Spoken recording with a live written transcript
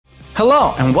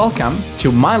Hello and welcome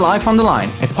to My Life on the Line,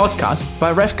 a podcast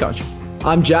by Ref Coach.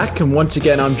 I'm Jack, and once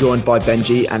again I'm joined by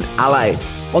Benji and Ale.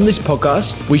 On this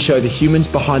podcast, we show the humans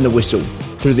behind the whistle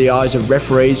through the eyes of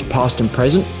referees past and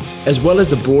present, as well as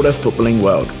the broader footballing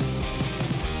world.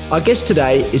 Our guest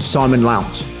today is Simon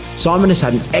Lount. Simon has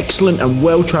had an excellent and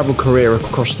well-travelled career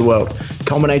across the world,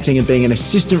 culminating in being an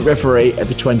assistant referee at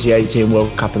the 2018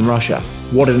 World Cup in Russia.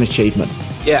 What an achievement.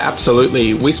 Yeah,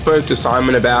 absolutely. We spoke to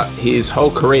Simon about his whole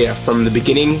career from the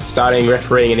beginning, starting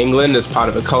refereeing in England as part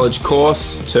of a college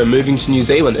course, to moving to New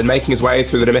Zealand and making his way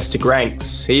through the domestic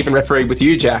ranks. He even refereed with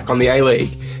you, Jack, on the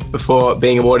A-League before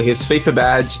being awarded his FIFA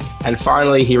badge. And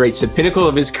finally, he reached the pinnacle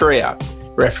of his career,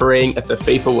 refereeing at the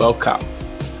FIFA World Cup.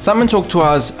 Simon talked to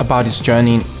us about his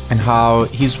journey and how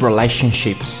his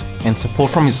relationships and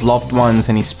support from his loved ones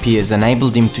and his peers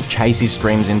enabled him to chase his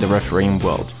dreams in the refereeing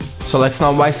world. So let's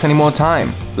not waste any more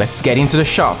time. Let's get into the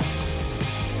show.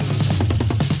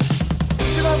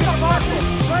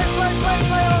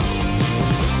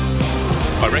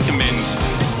 I recommend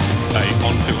a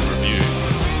on-field review.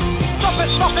 Stop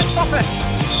it!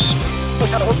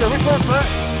 Look at it.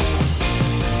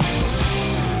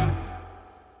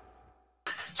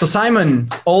 So Simon,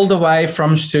 all the way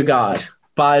from Stuttgart,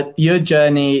 but your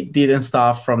journey didn't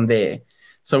start from there.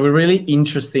 So we're really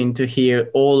interested to hear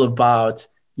all about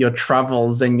your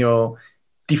travels and your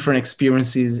different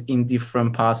experiences in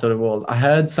different parts of the world. I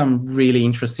heard some really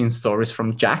interesting stories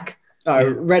from Jack. I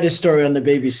read a story on the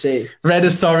BBC.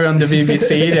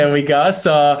 There we go.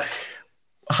 So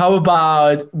how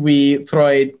about we throw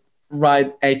it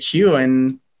right at you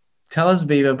and tell us a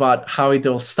bit about how it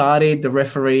all started, the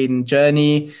refereeing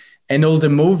journey, and all the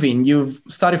moving. You've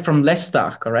started from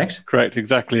Leicester, correct? Correct,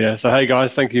 exactly, yeah. So, hey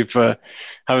guys, thank you for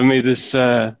having me this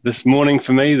morning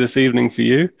for me, this evening for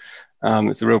you.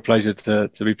 It's a real pleasure to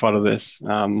be part of this.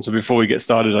 So before we get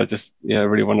started, I just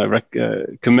really want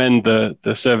to commend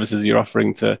the services you're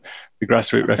offering to the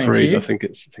grassroots referees. I think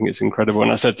it's incredible.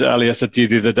 And I said to Ali, to you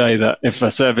the other day that if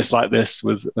a service like this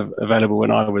was available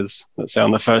when I was, let's say, on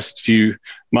the first few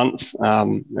months,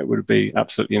 it would be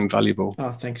absolutely invaluable.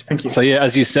 Oh, thanks. Thank you. So yeah,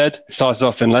 as you said, started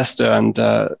off in Leicester, and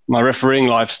my refereeing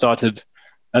life started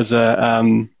as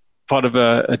a part of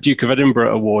a Duke of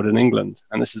Edinburgh award in England.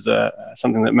 And this is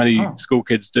something that many school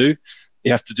kids do.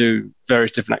 You have to do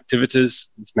various different activities.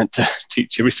 It's meant to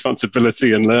teach you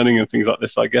responsibility and learning and things like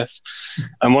this, I guess.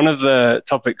 And one of the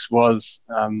topics was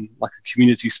like a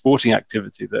community sporting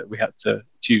activity that we had to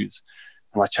choose.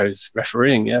 And I chose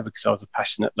refereeing, because I was a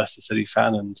passionate Leicester City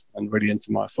fan and really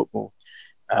into my football.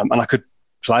 And I could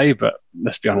play, but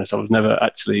let's be honest, I was never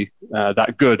actually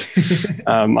that good.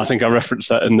 I think I referenced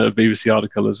that in the BBC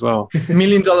article as well. $1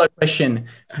 million question.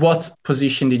 What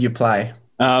position did you play?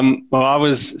 Well, I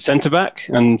was centre-back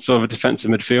and sort of a defensive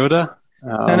midfielder.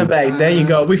 Centre-back, there you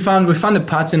go. We found a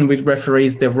pattern with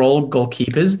referees, they're all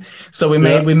goalkeepers. So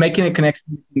we're making a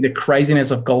connection between the craziness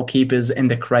of goalkeepers and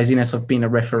the craziness of being a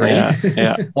referee.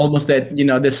 Yeah. Almost that,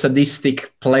 the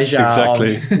sadistic pleasure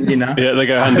exactly. of, Yeah, they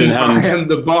go hand in hand. I am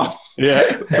the boss.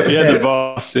 The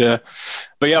boss, yeah.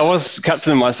 But yeah, I was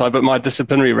captain on my side, but my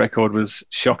disciplinary record was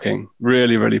shocking,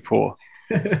 really, really poor.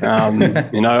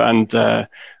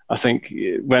 I think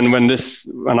when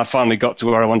I finally got to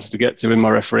where I wanted to get to in my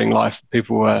refereeing life,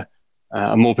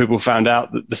 more people found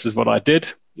out that this is what I did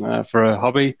for a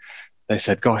hobby. They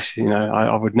said, gosh,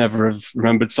 I would never have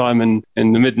remembered Simon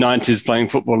in the mid-90s playing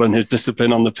football and his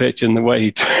discipline on the pitch and the way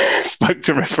he spoke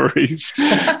to referees,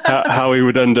 how he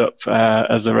would end up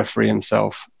as a referee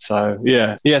himself. So,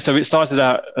 so it started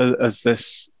out as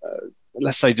this,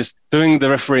 let's say, just doing the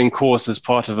refereeing course as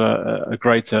part of a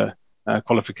greater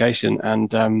qualification, and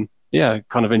kind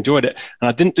of enjoyed it. And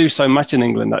I didn't do so much in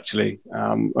England, actually,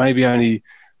 maybe only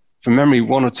from memory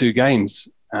 1 or 2 games.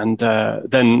 And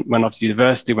then went off to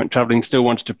university, went traveling, still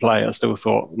wanted to play. I still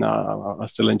thought, no, I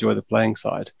still enjoy the playing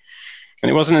side. And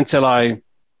it wasn't until I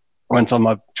went on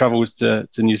my travels to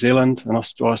New Zealand and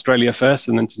Australia first,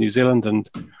 and then to New Zealand and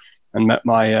met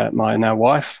my now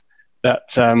wife,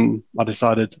 that I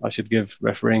decided I should give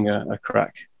refereeing a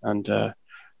crack. And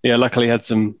luckily had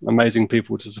some amazing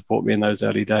people to support me in those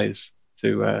early days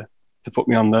to put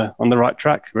me on the right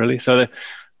track, really. So they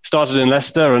started in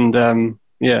Leicester and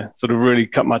sort of really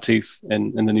cut my teeth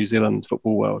in the New Zealand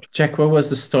football world. Jack, what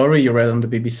was the story you read on the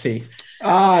BBC?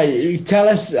 You tell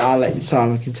us. I'll let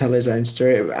Simon can tell his own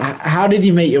story. How did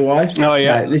you meet your wife? Oh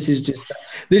yeah, this isn't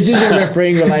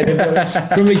refereeing related, but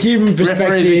from a human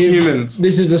perspective,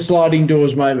 this is a sliding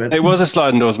doors moment. It was a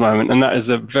sliding doors moment, and that is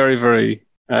a very, very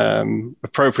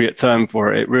appropriate term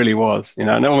for it. It really was, and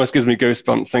it almost gives me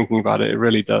goosebumps thinking about it. It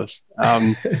really does.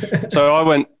 So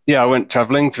I went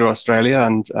traveling through Australia,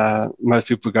 and most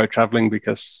people go traveling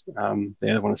because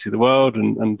they want to see the world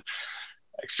and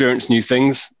experience new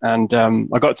things. And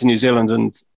I got to New Zealand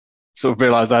and sort of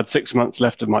realized I had 6 months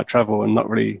left of my travel and not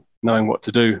really knowing what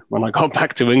to do when I got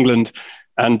back to England.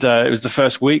 And it was the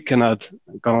first week, and I'd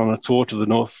gone on a tour to the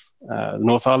North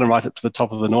Island, right up to the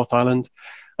top of the North Island.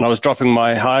 And I was dropping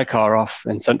my hire car off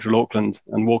in central Auckland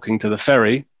and walking to the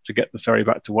ferry to get the ferry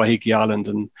back to Waiheke Island.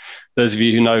 And those of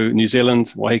you who know New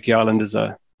Zealand, Waiheke Island is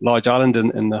a large island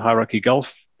in the Hauraki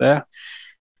Gulf there.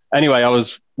 Anyway, I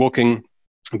was walking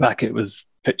back. It was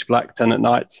pitch black, 10 at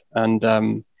night. And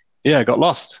I got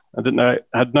lost. I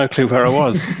had no clue where I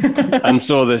was and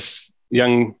saw this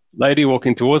young lady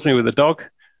walking towards me with a dog,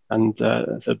 and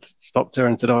stopped her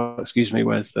and said, "Oh, excuse me,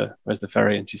 where's the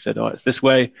ferry?" And she said, "Oh, it's this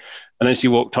way." And then she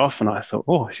walked off, and I thought,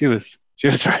 "Oh, she was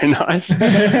very nice."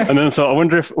 And then I thought, I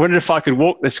wonder if I could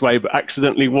walk this way, but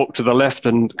accidentally walk to the left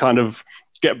and kind of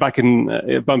get back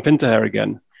and bump into her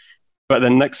again. But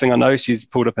then next thing I know, she's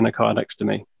pulled up in a car next to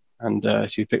me,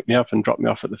 and she picked me up and dropped me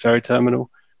off at the ferry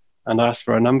terminal, and I asked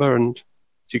for a number, and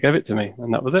she gave it to me,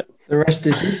 and that was it. The rest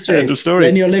is history. End of story.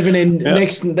 Then you're living in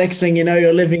next thing you know,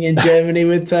 you're living in Germany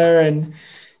with her and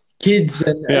kids.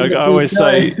 And I always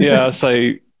say,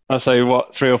 I say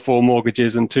what, 3 or 4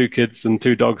 mortgages and 2 kids and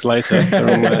 2 dogs later. So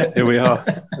here we are.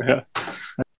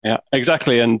 Yeah,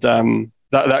 exactly. And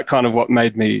that kind of what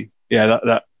made me,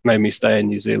 that made me stay in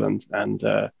New Zealand. And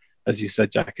as you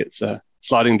said, Jack, it's a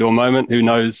sliding door moment. Who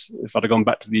knows if I'd have gone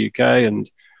back to the UK,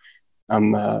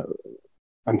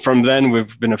 and from then,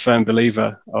 we've been a firm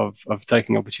believer of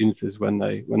taking opportunities when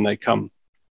they come.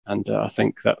 And I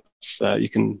think that's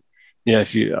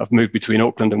I've moved between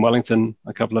Auckland and Wellington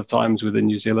a couple of times within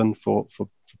New Zealand for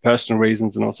personal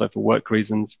reasons and also for work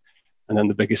reasons. And then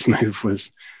the biggest move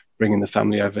was bringing the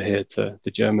family over here to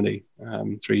Germany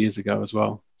 3 years ago as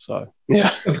well. So,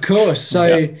 yeah. Of course.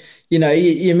 So,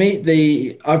 you meet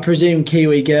the, I presume,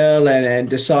 Kiwi girl and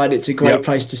decide it's a great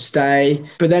place to stay.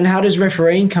 But then how does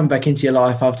refereeing come back into your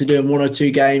life after doing 1 or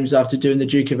 2 games after doing the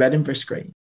Duke of Edinburgh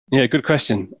screen? Yeah, good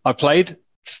question. I played to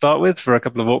start with for a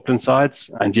couple of Auckland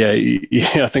sides. And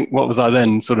I think, what was I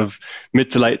then? Sort of mid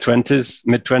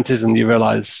 20s, and you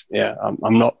realise,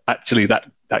 I'm not actually that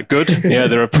good.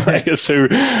 There are players who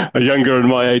are younger and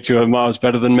my age who are miles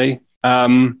better than me.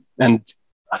 And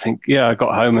I think, I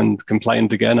got home and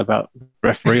complained again about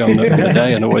referee on the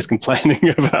day, and always complaining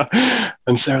about.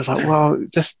 And Sarah's like, "Well,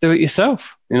 just do it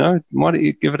yourself. Why don't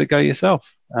you give it a go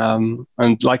yourself?"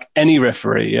 And like any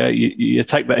referee, you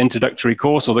take that introductory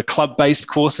course or the club-based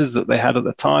courses that they had at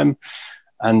the time,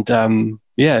 and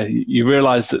you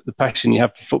realise that the passion you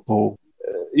have for football,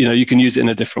 you can use it in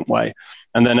a different way.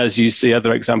 And then as you see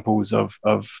other examples of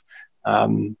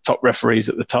top referees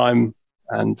at the time,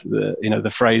 and the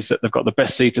phrase that they've got the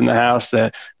best seat in the house,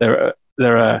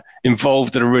 they're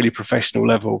involved at a really professional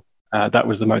level. That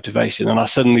was the motivation, and I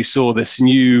suddenly saw this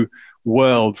new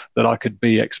world that I could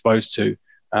be exposed to,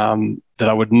 that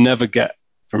I would never get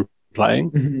from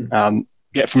playing,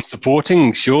 get from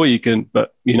supporting. Sure, you can,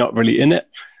 but you're not really in it.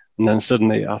 And then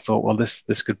suddenly I thought, well,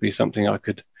 this could be something I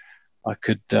could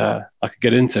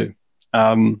get into.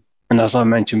 And as I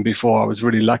mentioned before, I was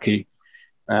really lucky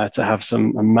to have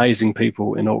some amazing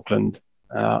people in Auckland,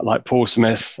 like Paul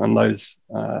Smith and those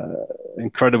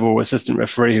incredible assistant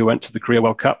referee who went to the Korea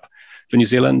World Cup for New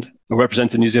Zealand, or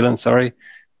represented New Zealand, sorry.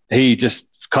 He just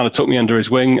kind of took me under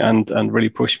his wing and really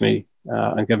pushed me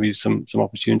and gave me some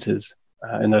opportunities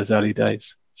in those early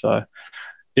days. So,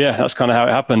 that's kind of how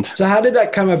it happened. So how did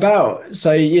that come about?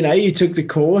 So, you took the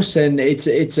course, and it's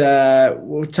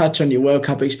we'll touch on your World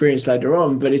Cup experience later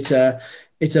on, but it's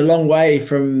a long way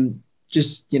from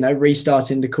just,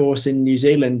 restarting the course in New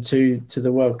Zealand to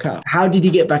the World Cup. How did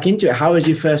you get back into it? How was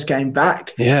your first game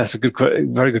back? Yeah, it's a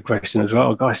very good question as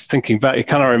well. Gosh, thinking back, you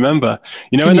kind of remember,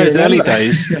 in those early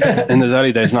days,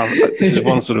 now this is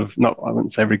one sort of, I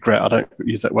wouldn't say regret, I don't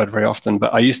use that word very often,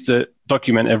 but I used to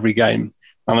document every game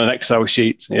on an Excel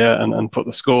sheet, and put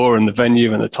the score and the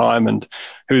venue and the time and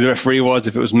who the referee was,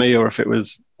 if it was me or if it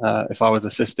was, if I was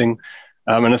assisting.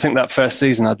 And I think that first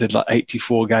season I did like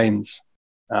 84 games.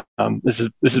 This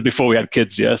is before we had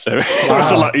kids, so it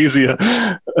was a lot easier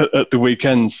at the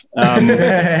weekends.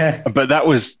 But I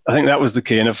think that was the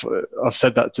key. And I've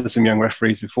said that to some young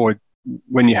referees before.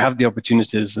 When you have the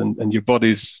opportunities and your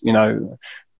body's,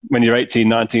 when you're 18,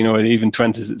 19, or even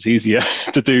 20s, it's easier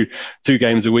to do 2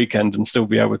 games a weekend and still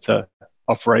be able to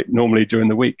operate normally during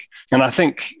the week. And I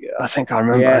think I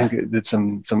remember I think it did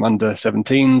some under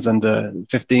 17s, under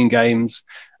 15 games,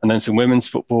 and then some women's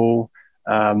football.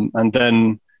 And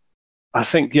then I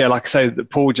think, like I say, that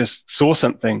Paul just saw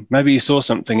something. Maybe he saw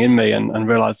something in me and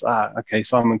realized, okay,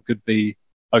 Simon could be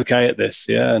okay at this.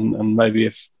 Yeah. And maybe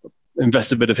if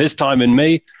invest a bit of his time in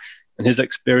me and his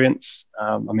experience.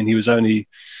 I mean,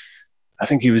 I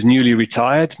think he was newly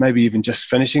retired, maybe even just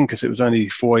finishing, because it was only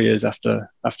 4 years after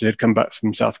he had come back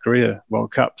from South Korea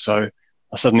World Cup. So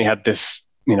I suddenly had this,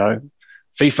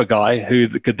 FIFA guy who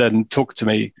could then talk to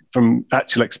me from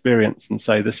actual experience and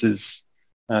say, this is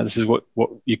what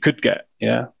you could get.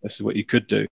 Yeah, this is what you could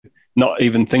do. Not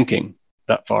even thinking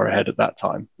that far ahead at that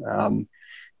time.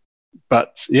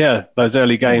 But yeah, those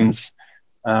early games,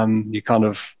 you kind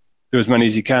of do as many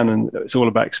as you can, and it's all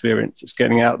about experience. It's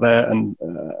getting out there and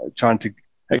trying to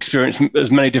experience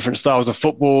as many different styles of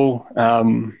football.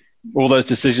 All those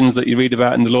decisions that you read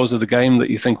about in the laws of the game that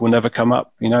you think will never come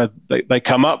up, they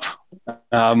come up,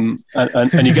 and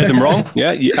you get them wrong.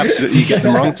 Yeah, you absolutely get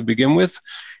them wrong to begin with,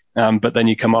 but then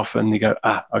you come off and you go,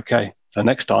 okay, so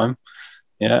next time,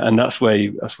 yeah, and that's where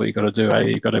you got to do.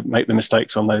 You got to make the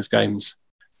mistakes on those games,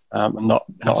 and not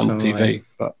on TV,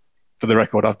 but. For the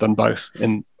record, I've done both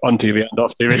on TV and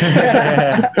off TV.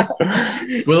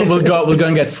 we'll go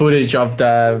and get footage of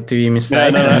the TV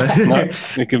mistakes. No.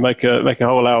 We can make a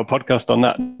whole hour podcast on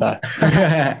that. No.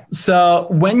 So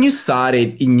when you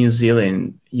started in New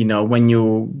Zealand, when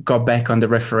you got back on the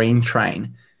refereeing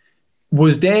train,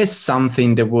 was there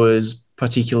something that was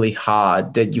particularly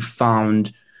hard that you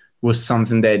found was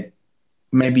something that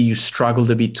maybe you struggled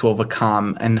a bit to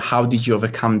overcome, and how did you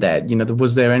overcome that?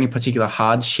 Was there any particular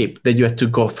hardship that you had to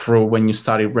go through when you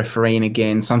started refereeing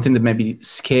again, something that maybe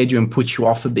scared you and put you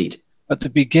off a bit? At the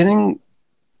beginning,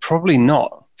 probably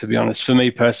not, to be honest, for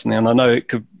me personally. And I know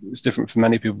it's different for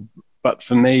many people, but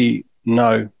for me,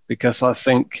 no, because I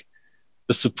think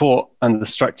the support and the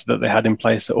structure that they had in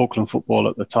place at Auckland Football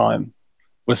at the time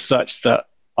was such that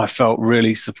I felt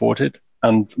really supported,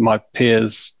 and my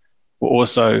peers were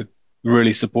also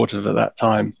really supportive at that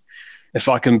time. If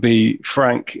I can be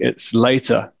frank, it's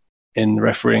later in the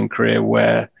refereeing career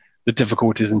where the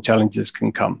difficulties and challenges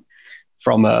can come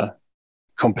from a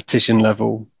competition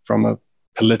level, from a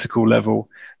political level.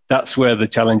 That's where the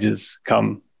challenges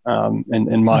come,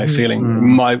 in my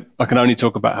feeling. I can only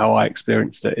talk about how I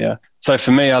experienced it. Yeah. So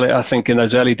for me, I think in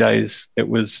those early days, it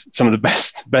was some of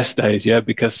the best days. Yeah,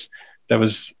 because there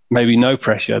was maybe no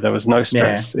pressure. There was no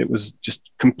stress. Yeah. It was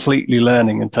just completely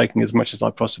learning and taking as much as I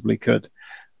possibly could,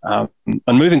 and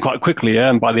moving quite quickly. Yeah.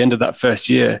 And by the end of that first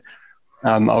year,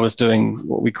 I was doing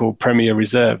what we call Premier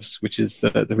Reserves, which is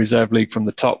the reserve league from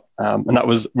the top. And that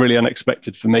was really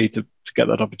unexpected for me to get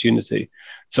that opportunity.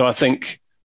 So I think,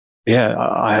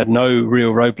 I had no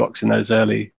real roadblocks in those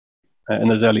early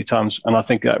times. And I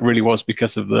think that really was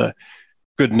because of the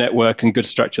good network and good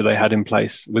structure they had in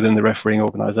place within the refereeing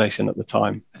organisation at the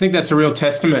time. I think that's a real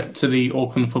testament to the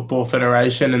Auckland Football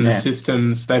Federation and the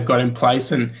systems they've got in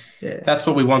place. And that's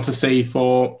what we want to see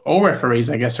for all referees,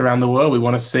 I guess, around the world. We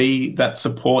want to see that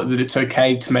support, that it's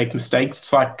okay to make mistakes.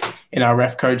 It's like in our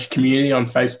ref coach community on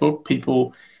Facebook,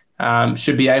 people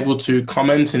should be able to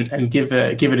comment and give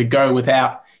it a go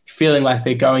without feeling like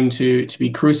they're going to be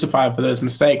crucified for those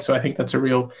mistakes. So I think that's a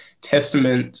real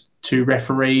testament to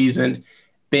referees and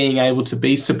being able to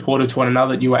be supportive to one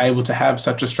another, that you were able to have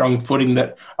such a strong footing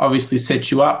that obviously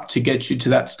set you up to get you to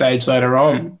that stage later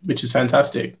on, which is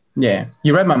fantastic. Yeah.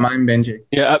 You read my mind, Benji.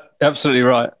 Yeah, absolutely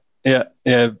right. Yeah,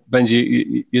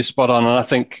 Benji, you're spot on. And I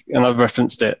think, and I've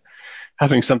referenced it,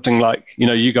 having something like,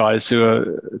 you guys who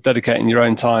are dedicating your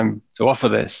own time to offer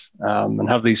this and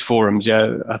have these forums.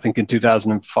 Yeah, I think in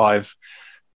 2005,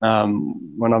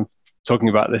 when I'm talking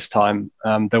about this time,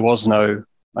 there was no,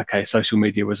 social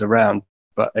media was around,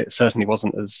 but it certainly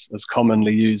wasn't as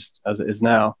commonly used as it is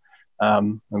now.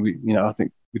 And we, I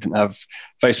think we didn't have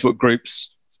Facebook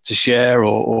groups to share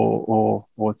or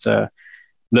to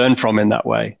learn from in that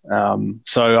way.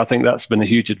 So I think that's been a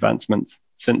huge advancement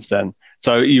since then.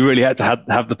 So you really had to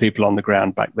have the people on the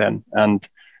ground back then, and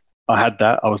I had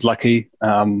that. I was lucky.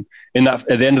 At the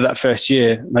end of that first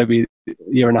year, maybe a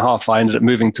year and a half, I ended up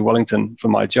moving to Wellington for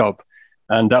my job.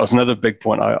 And that was another big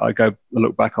point I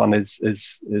look back on is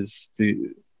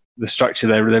the structure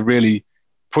there. They really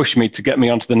pushed me to get me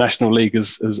onto the National League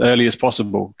as early as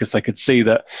possible, because they could see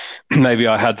that maybe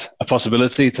I had a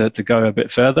possibility to go a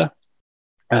bit further.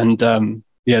 And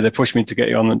they pushed me to get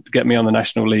me on the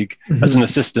National League as an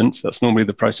assistant. That's normally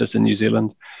the process in New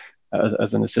Zealand,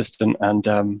 as an assistant.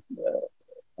 And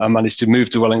I managed to move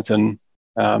to Wellington.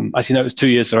 Actually, no, it was 2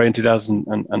 years. Sorry, in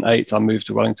 2008, I moved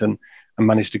to Wellington and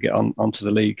managed to get onto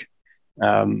the league.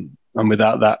 And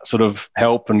without that sort of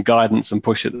help and guidance and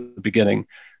push at the beginning,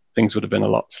 things would have been a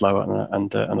lot slower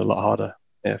and a lot harder.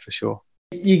 Yeah, for sure.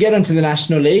 You get onto the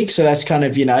National League, so that's kind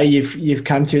of, you've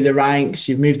come through the ranks,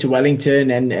 you've moved to Wellington,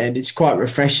 and it's quite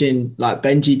refreshing. Like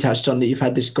Benji touched on, that you've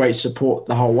had this great support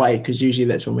the whole way, because usually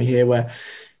that's when we hear where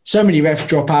so many refs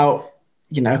drop out,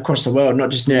 across the world, not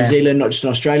just in New Zealand, not just in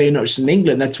Australia, not just in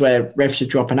England. That's where refs are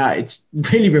dropping out. It's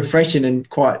really refreshing and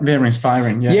quite very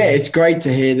inspiring. Yeah, it's great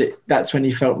to hear that that's when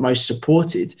you felt most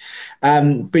supported.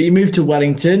 But you moved to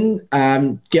Wellington,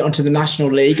 get onto the National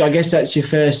League. I guess that's your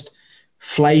first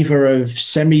flavour of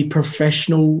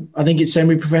semi-professional. I think it's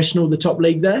semi-professional, the top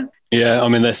league there. Yeah, I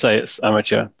mean, they say it's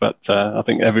amateur, but I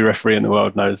think every referee in the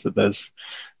world knows that there's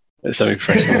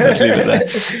semi-professional. Let's leave it there.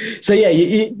 So yeah,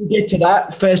 you get to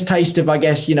that first taste of, I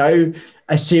guess, a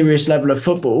serious level of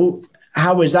football.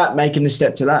 How was that, making the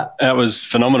step to that? That was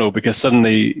phenomenal, because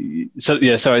suddenly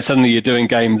you're doing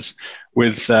games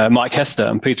with Mike Hester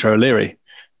and Peter O'Leary,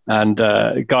 and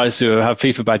guys who have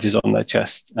FIFA badges on their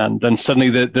chest, and then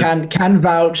suddenly can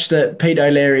vouch that Peter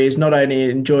O'Leary is not only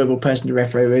an enjoyable person to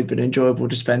referee with, but enjoyable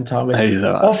to spend time with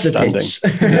off the pitch.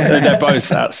 They're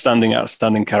both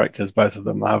outstanding characters, both of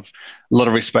them. I have a lot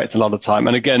of respect, a lot of time,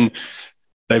 and again,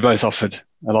 they both offered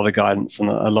a lot of guidance and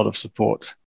a lot of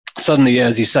support. Suddenly,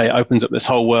 as you say, it opens up this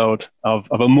whole world of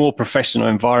a more professional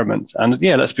environment, and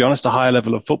let's be honest, a higher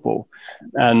level of football,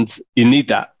 and you need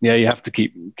that. You have to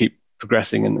keep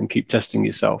progressing and keep testing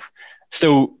yourself.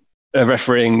 Still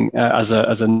refereeing as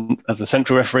a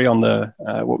central referee on the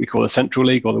what we call the Central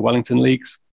League or the Wellington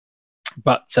Leagues,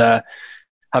 but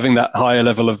having that higher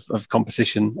level of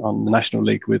competition on the National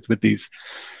League with these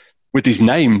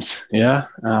names,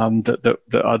 that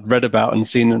I'd read about and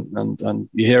seen and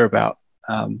you hear about,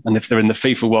 and if they're in the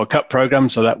FIFA World Cup program,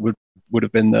 so that would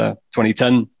have been the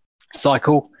 2010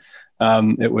 cycle.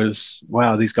 It was,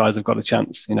 wow, these guys have got a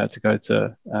chance, to go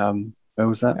to, where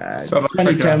was that?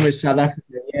 2010 was South Africa.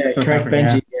 Yeah, correct,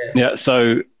 Benji. Yeah.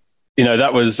 So,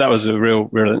 that was a real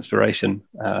inspiration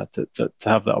to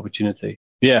have that opportunity.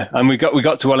 Yeah. And we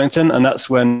got to Wellington, and that's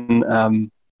when, a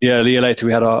year later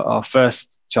we had our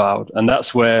first child, and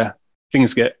that's where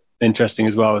things get interesting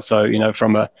as well. So,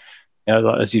 from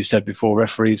as you said before,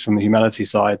 referees from the humanity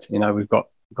side, we've got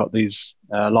these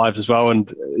lives as well,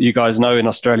 and you guys know, in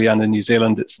Australia and in New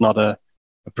Zealand, it's not a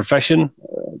profession.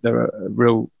 There are a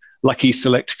real lucky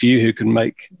select few who can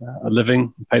make a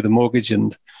living, pay the mortgage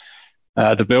and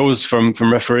the bills from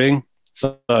refereeing.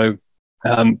 So then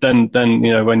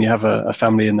when you have a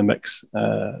family in the mix,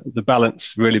 the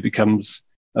balance really becomes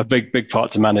a big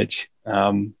part to manage.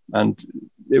 And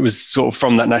it was sort of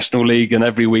from that National League and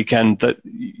every weekend that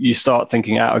you start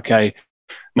thinking out, okay,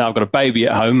 now I've got a baby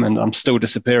at home and I'm still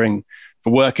disappearing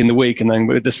for work in the week, and then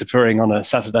we're disappearing on a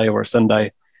Saturday or a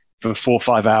Sunday for 4 or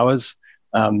 5 hours.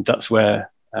 That's where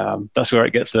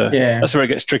it gets that's where it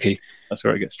gets tricky. That's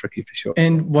where it gets tricky for sure.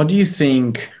 And what do you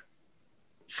think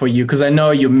for you? Because I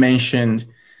know you mentioned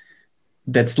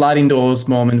that sliding doors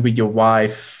moment with your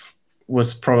wife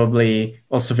was probably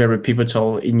also very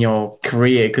pivotal in your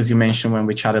career, because you mentioned when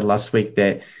we chatted last week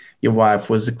that your wife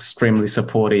was extremely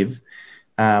supportive.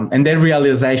 And that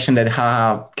realization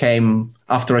that came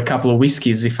after a couple of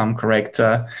whiskeys, if I'm correct,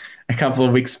 a couple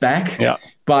of weeks back. Yeah.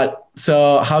 But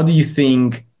so how do you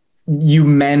think you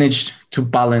managed to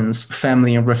balance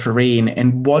family and refereeing?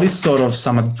 And what is sort of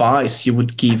some advice you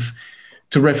would give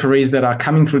to referees that are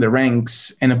coming through the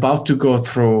ranks and about to go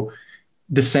through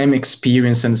the same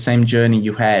experience and the same journey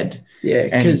you had? Yeah,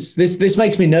 because this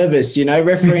makes me nervous,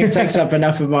 refereeing takes up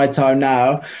enough of my time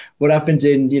now. What happens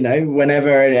in,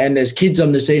 whenever, and there's kids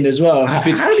on the scene as well. If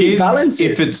it's how do you balance it?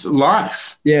 If it's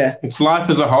life. Yeah. It's life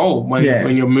as a whole when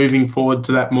you're moving forward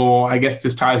to that more, I guess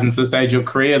this ties into the stage of your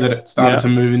career that it started to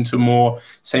move into more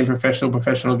same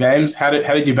professional games. How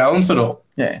did you balance it all?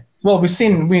 Yeah. Well, we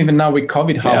even know with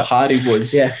COVID how hard it was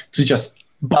to just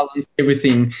balance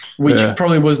everything, which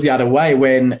probably was the other way,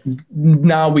 when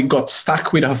now we got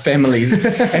stuck with our families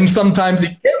and sometimes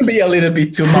it can be a little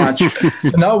bit too much.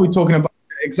 So now we're talking about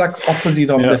the exact opposite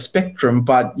of the spectrum,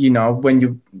 but when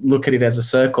you look at it as a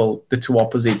circle, the two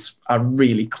opposites are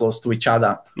really close to each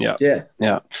other.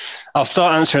 Yeah. I'll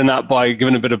start answering that by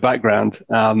giving a bit of background,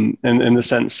 in the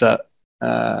sense that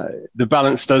the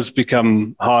balance does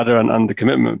become harder and the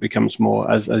commitment becomes more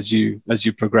as you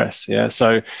progress.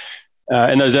 So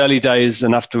in those early days,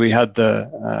 and after we had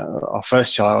our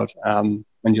first child, and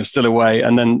you're still away,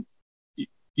 and then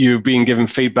you're being given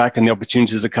feedback and the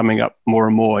opportunities are coming up more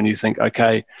and more, and you think,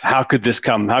 okay, how could this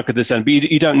come? How could this end? But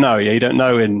you don't know. You don't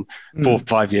know in 4 or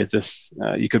 5 years.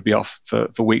 You could be off for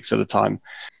weeks at a time.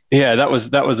 Yeah, that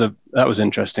was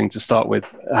interesting to start with,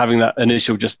 having that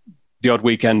initial, just the odd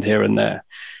weekend here and there,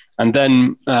 and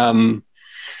then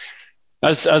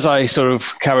as I sort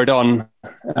of carried on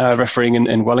refereeing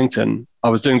in Wellington, I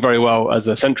was doing very well as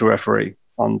a central referee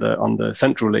on the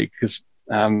Central League, because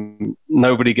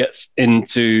nobody gets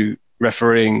into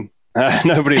refereeing.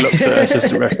 Nobody looks at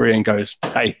assistant referee and goes,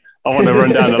 "Hey, I want to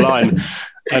run down the line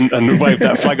and wave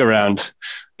that flag around."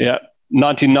 Yeah,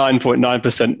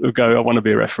 99.9% will go, "I want to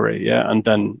be a referee." Yeah, and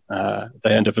then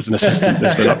they end up as an assistant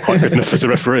if they're not quite good enough as a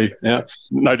referee. Yeah,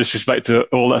 no disrespect to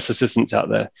all us assistants out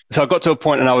there. So I got to a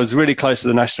point, and I was really close to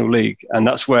the National League, and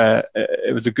that's where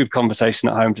it was a good conversation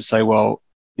at home to say, well,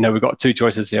 we've got two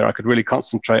choices here. I could really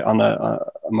concentrate on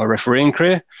my refereeing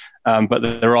career, but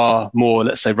there are more,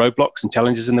 let's say, roadblocks and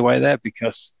challenges in the way there,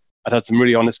 because I'd had some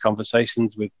really honest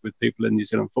conversations with people in New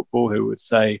Zealand football who would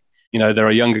say, there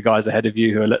are younger guys ahead of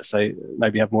you who are, let's say,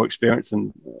 maybe have more experience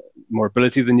and more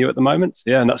ability than you at the moment.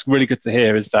 Yeah, and that's really good to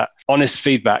hear, is that honest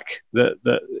feedback, that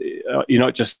you're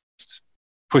not just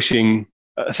pushing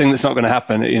a thing that's not going to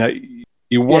happen.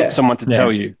 You want someone to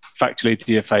tell you factually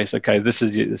to your face, okay, this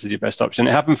is your best option.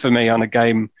 It happened for me on a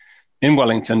game in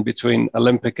Wellington between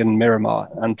Olympic and Miramar.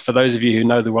 And for those of you who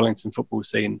know the Wellington football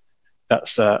scene,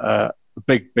 that's a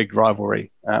big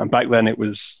rivalry. And back then it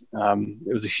was a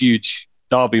huge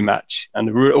derby match, and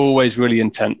always really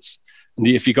intense. And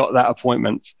if you got that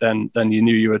appointment, then you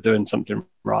knew you were doing something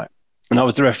right. And I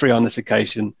was the referee on this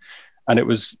occasion, and it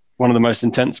was one of the most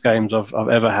intense games I've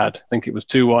ever had. I think it was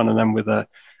 2-1, and then with a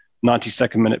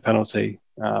 92nd minute penalty,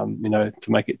 to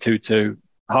make it 2-2,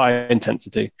 high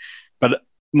intensity. But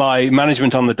my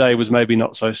management on the day was maybe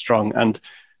not so strong. And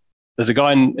there's a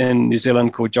guy in New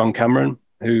Zealand called John Cameron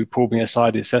who pulled me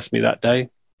aside. He assessed me that day,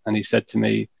 and he said to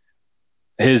me,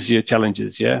 "Here's your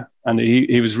challenges." Yeah. And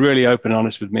he was really open and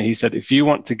honest with me. He said, if you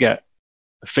want to get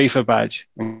a FIFA badge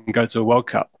and go to a World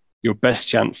Cup, your best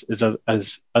chance is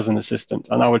as an assistant.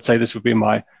 And I would say this would be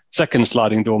my second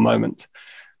sliding door moment,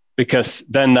 because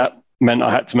then that meant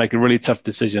I had to make a really tough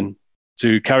decision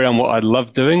to carry on what I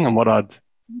loved doing and what I'd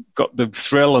got the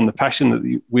thrill and the passion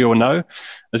that we all know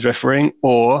as refereeing,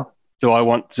 or do I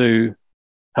want to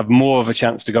have more of a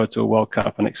chance to go to a World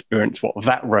Cup and experience what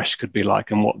that rush could be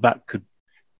like and what that could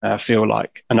feel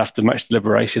like. And after much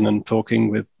deliberation and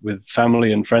talking with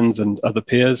family and friends and other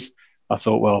peers, I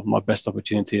thought, well, my best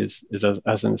opportunity is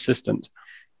as an assistant.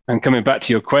 And coming back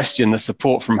to your question, the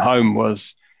support from home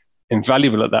was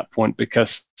invaluable at that point,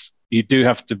 because you do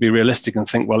have to be realistic and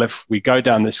think, well, if we go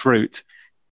down this route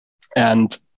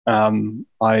and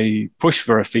I push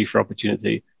for a FIFA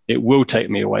opportunity, it will take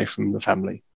me away from the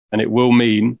family, and it will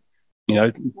mean,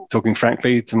 talking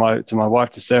frankly to my wife,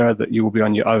 to Sarah, that you will be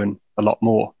on your own a lot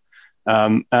more.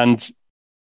 And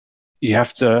you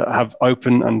have to have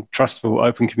open and trustful,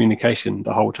 open communication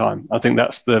the whole time. I think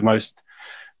that's the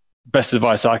best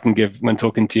advice I can give when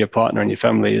talking to your partner and your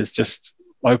family, is just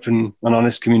open and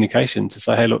honest communication to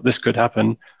say, hey, look, this could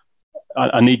happen.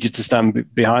 I need you to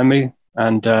stand behind me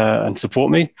and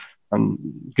support me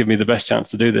and give me the best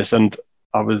chance to do this. And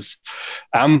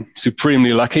am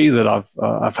supremely lucky that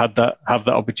I've have that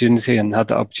opportunity, and had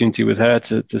that opportunity with her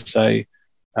to say,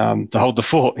 to hold the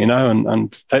fort,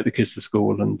 and take the kids to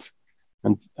school and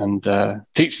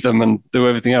teach them and do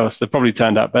everything else. They probably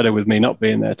turned out better with me not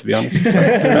being there, to be honest.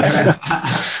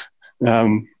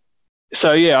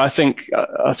 So yeah, I think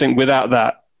without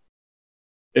that,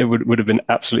 it would have been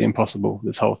absolutely impossible,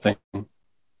 this whole thing,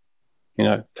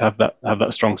 to have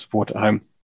that strong support at home.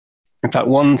 In fact,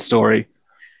 one story,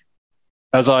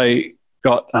 as I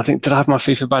think, did I have my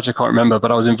FIFA badge? I can't remember,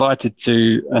 but I was invited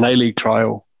to an A-League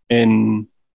trial in,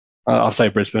 I'll say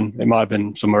Brisbane. It might have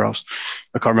been somewhere else.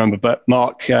 I can't remember. But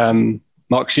Mark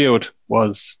Shield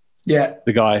was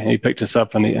the guy. He picked us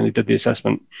up and he did the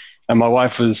assessment. And my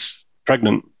wife was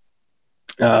pregnant,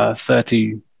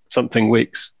 30-something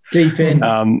weeks. Deep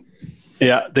in.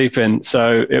 Deep in.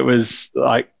 So it was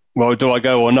like, well, do I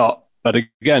go or not? But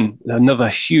again, another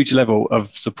huge level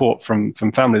of support from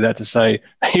family there to say,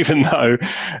 even though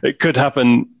it could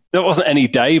happen, there wasn't any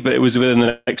day, but it was within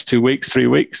the next 2 weeks, 3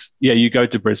 weeks. Yeah, you go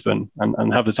to Brisbane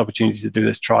and have this opportunity to do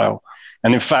this trial.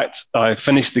 And in fact, I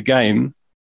finished the game,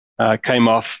 came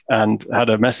off and had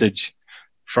a message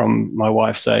from my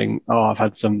wife saying, oh, I've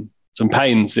had some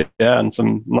pains, and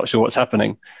I'm not sure what's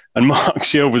happening. And Mark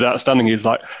Shield was outstanding. He was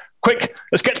like, quick,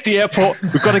 let's get to the airport.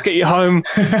 We've got to get you home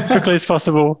quickly as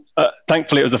possible.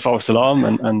 Thankfully, it was a false alarm,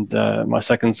 and my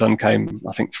second son came,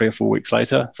 I think, 3 or 4 weeks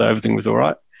later. So everything was all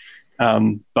right.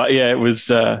 But yeah, it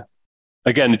was,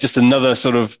 again, just another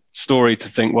sort of story to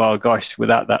think, well, gosh,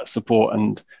 without that support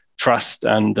and trust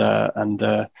and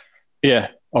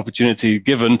opportunity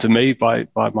given to me by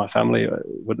my family, it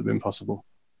wouldn't have been possible.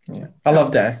 Yeah, I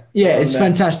love that. Yeah, it's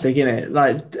fantastic, isn't it?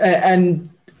 Like, and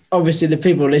obviously the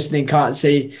people listening can't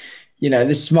see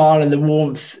the smile and the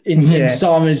warmth in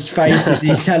Simon's face as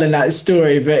he's telling that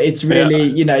story. But it's really,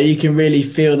 you can really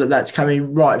feel that that's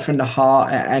coming right from the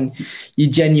heart, and you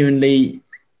genuinely,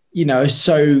 are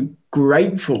so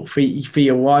grateful for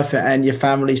your wife and your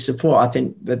family's support. I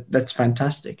think that's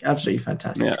fantastic. Absolutely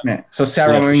fantastic. Yeah. So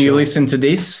Sarah, when you listen to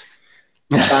this,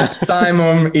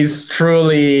 Simon is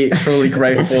truly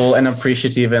grateful and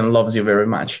appreciative and loves you very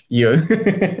much. You.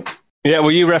 Yeah,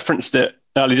 well, you referenced it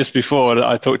earlier just before.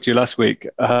 I talked to you last week.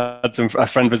 I had a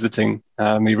friend visiting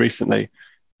me recently,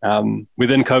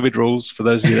 within COVID rules, for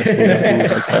those of you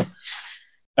listening. Okay.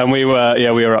 And we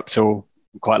were up till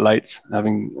quite late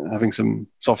having some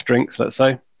soft drinks, let's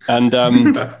say. And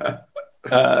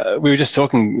we were just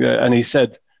talking, and he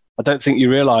said, I don't think you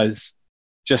realize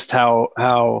just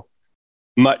how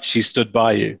much she stood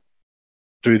by you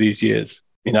through these years,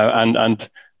 and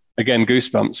again,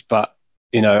 goosebumps. But,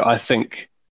 I think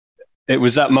it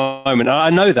was that moment. I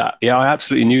know that. Yeah, I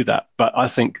absolutely knew that. But I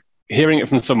think hearing it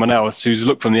from someone else who's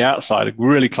looked from the outside, a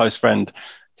really close friend,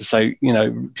 to say,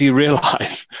 do you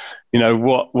realize,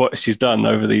 what she's done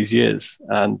over these years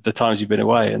and the times you've been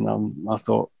away? And I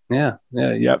thought, yeah,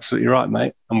 you're absolutely right,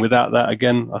 mate. And without that,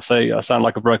 again, I sound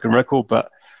like a broken record, but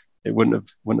it wouldn't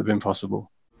have been possible.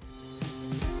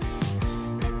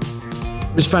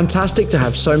 It was fantastic to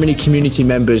have so many community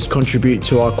members contribute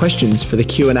to our questions for the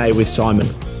Q&A with Simon.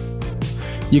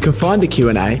 You can find the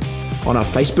Q&A on our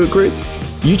Facebook group,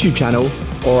 YouTube channel,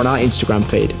 or on our Instagram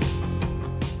feed.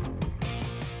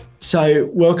 So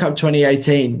World Cup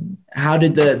 2018,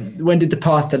 when did the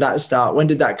path to that start? When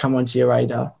did that come onto your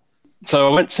radar?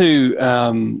 So I went to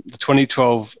the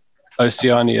 2012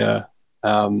 Oceania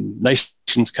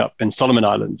Nations Cup in Solomon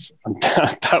Islands, and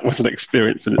that was an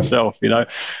experience in itself.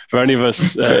 For any of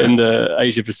us in the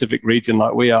Asia Pacific region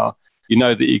like we are,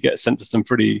 that you get sent to some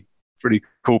pretty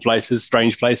cool places,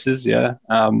 strange places. Yeah.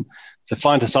 To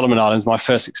fly to Solomon Islands, my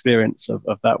first experience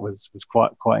of that was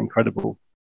quite incredible.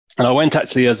 And I went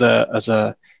actually as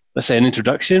a let's say an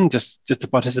introduction, just to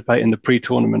participate in the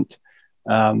pre-tournament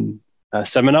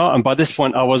seminar. And by this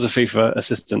point, I was a FIFA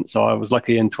assistant, so I was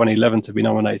lucky in 2011 to be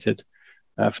nominated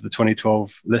for the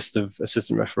 2012 list of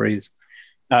assistant referees.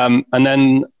 And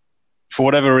then, for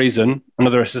whatever reason,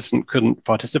 another assistant couldn't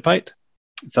participate,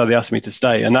 so they asked me to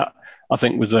stay, and that, I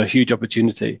think, was a huge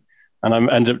opportunity. And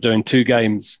I ended up doing 2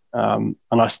 games, and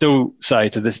I still say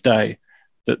to this day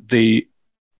that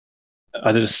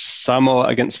I did a Samoa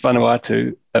against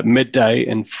Vanuatu at midday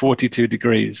in 42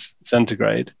 degrees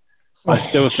centigrade. I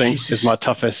still think is my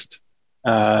toughest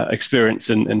experience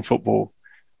in football.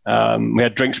 We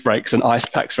had drinks breaks and ice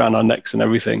packs around our necks and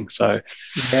everything. So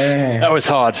that was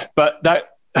hard. But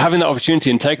having that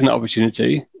opportunity and taking that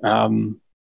opportunity,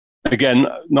 again,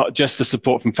 not just the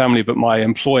support from family, but my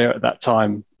employer at that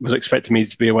time was expecting me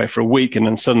to be away for a week, and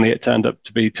then suddenly it turned up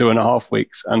to be 2.5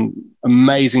 weeks, and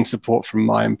amazing support from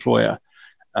my employer.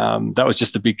 That was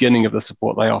just the beginning of the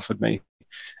support they offered me.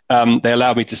 They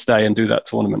allowed me to stay and do that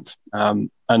tournament. And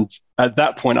at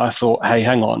that point, I thought, hey,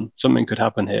 hang on, something could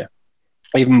happen here.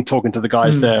 Even talking to the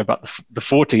guys there about the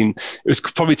 14, it was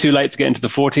probably too late to get into the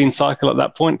 14 cycle at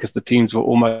that point because the teams were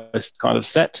almost kind of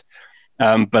set.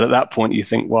 But at that point, you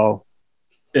think, well,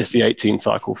 it's the 18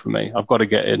 cycle for me. I've got to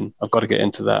get in. I've got to get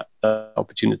into that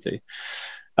opportunity.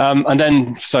 And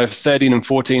then, so 13 and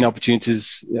 14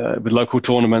 opportunities with local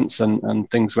tournaments and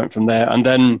things went from there. And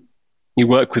then you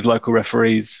work with local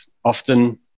referees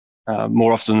often,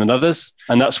 more often than others.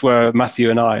 And that's where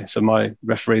Matthew and I, so my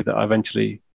referee that I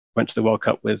eventually went to the World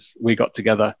Cup with, we got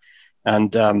together,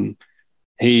 and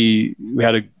we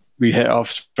hit it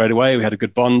off straight away. We had a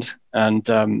good bond, and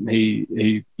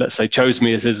he let's say chose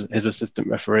me as his assistant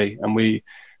referee, and we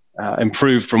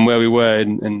improved from where we were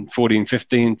in 14,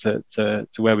 15 to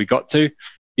where we got to.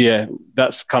 Yeah,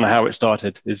 that's kind of how it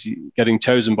started, is getting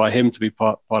chosen by him to be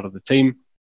part of the team.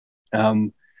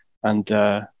 That's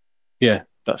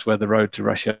where the road to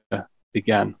Russia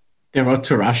began. The road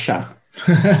to Russia.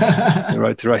 The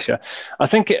road to Russia. I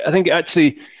think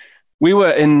actually we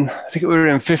were in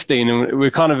 15, and we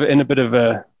were kind of in a bit of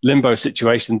a limbo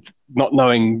situation, not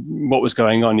knowing what was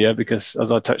going on. Yeah, because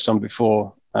as I touched on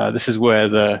before, this is where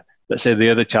the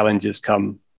other challenges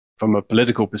come from a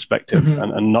political perspective,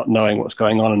 and not knowing what's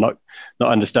going on and not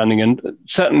understanding, and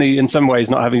certainly in some ways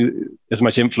not having as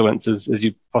much influence as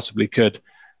you possibly could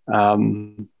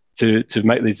to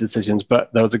make these decisions.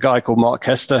 But there was a guy called Mark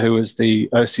Hester, who was the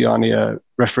Oceania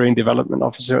refereeing development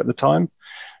officer at the time,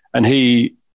 and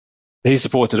he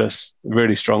supported us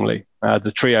really strongly.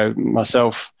 The trio,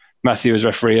 myself, Matthew as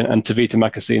referee, and Tavita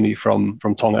Makasini from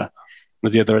Tonga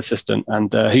was the other assistant,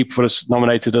 and he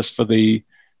nominated us for the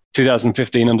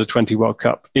 2015 Under-20 World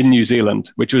Cup in New Zealand,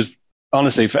 which was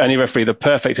honestly, for any referee, the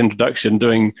perfect introduction,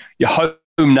 doing your home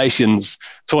nations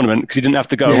tournament, because you didn't have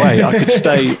to go away. I could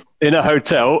stay in a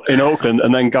hotel in Auckland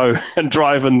and then go and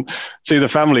drive and see the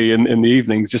family in the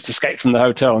evenings, just escape from the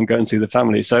hotel and go and see the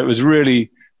family. So it was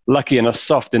really lucky and a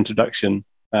soft introduction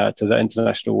to the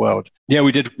international world. Yeah,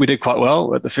 we did quite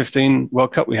well at the 15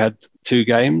 World Cup. We had 2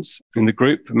 games in the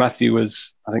group. Matthew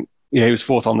was, I think, he was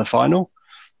 4th on the final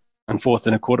and 4th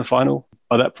in a quarterfinal.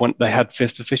 By that point, they had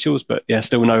 5th officials, but yeah,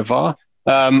 still no VAR.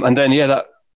 And then, yeah,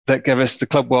 that gave us the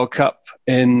Club World Cup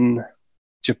in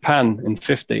Japan in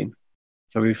 15.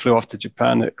 So we flew off to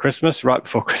Japan at Christmas, right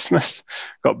before Christmas,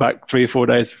 got back 3 or 4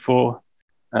 days before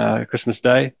Christmas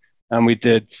Day, and we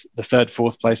did the 3rd,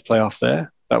 4th place playoff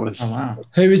there. That was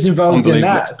Who was involved in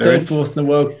that? Experience. 3rd, 4th in the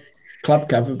World Club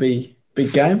Cup would be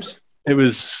big games. It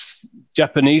was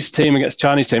Japanese team against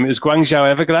Chinese team. It was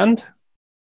Guangzhou Evergrande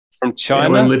from China. Yeah,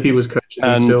 when Lippy was coaching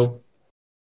him still.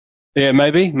 Yeah,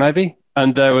 maybe.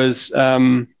 And there was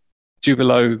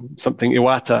Jubilo something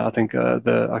Iwata, I think. I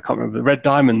can't remember, the Red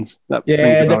Diamonds. That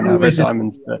rings a bell now. Red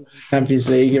Diamonds. Champions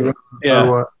League.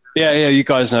 Yeah, you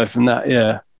guys know from that.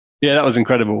 Yeah, that was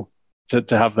incredible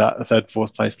to have that a 3rd,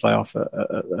 4th place playoff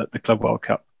at the Club World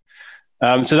Cup.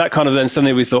 So that kind of then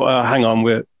suddenly we thought, oh, hang on,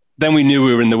 we knew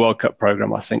we were in the World Cup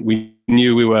program. I think we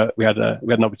knew we had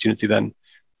an opportunity then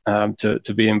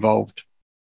to be involved.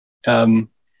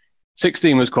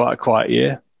 16 was quite a quiet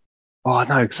year. Oh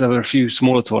no, because there were a few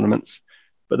smaller tournaments.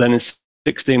 But then in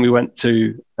 16 we went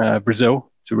to Brazil,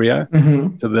 to Rio,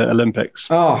 to the Olympics.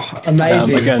 Oh,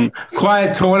 amazing! Again,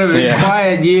 quiet tournament,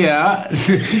 quiet year,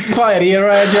 quiet year,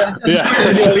 Roger.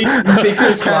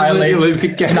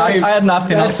 Olympic Games. I had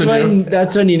nothing else to do.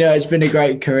 That's when you know it's been a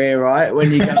great career, right?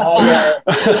 When you go,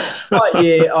 quiet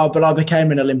year. Oh, but I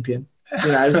became an Olympian.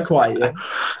 You know, it was quiet year.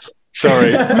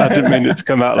 Sorry, I didn't mean it to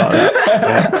come out like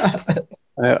that.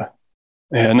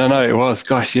 Yeah. No, it was.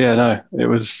 Gosh, it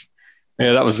was.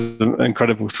 Yeah, that was an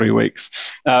incredible 3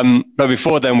 weeks. But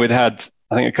before then, we'd had,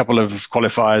 I think, a couple of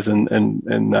qualifiers in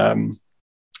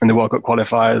the World Cup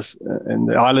qualifiers in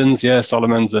the islands,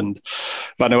 Solomons and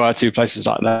Vanuatu, places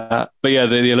like that. But yeah,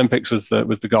 the Olympics was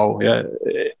the goal. Yeah,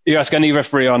 you ask any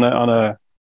referee on a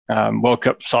World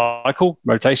Cup cycle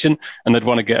rotation, and they'd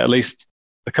want to get at least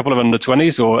a couple of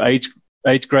under-20s or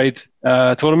age grade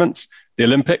tournaments, the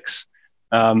Olympics,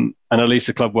 and at least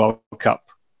the Club World Cup.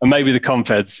 And maybe the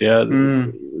Confeds,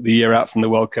 the year out from the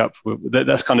World Cup.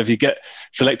 That's kind of, you get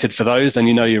selected for those, then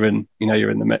you're in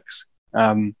the mix.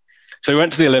 So we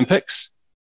went to the Olympics.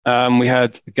 We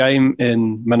had a game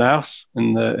in Manaus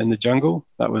in the jungle.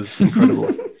 That was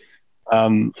incredible.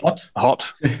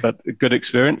 Hot, but a good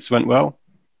experience. Went well.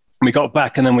 And we got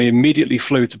back, and then we immediately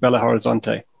flew to Belo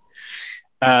Horizonte,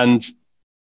 and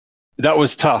that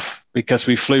was tough because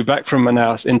we flew back from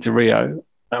Manaus into Rio.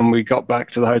 And we got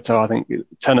back to the hotel, I think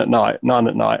 9 at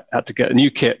night, had to get a new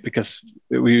kit because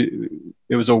it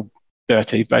was all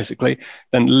dirty, basically.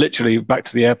 Then literally back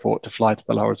to the airport to fly to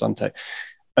Belo Horizonte.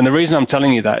 And the reason I'm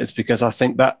telling you that is because I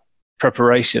think that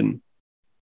preparation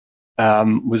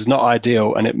was not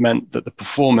ideal, and it meant that the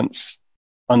performance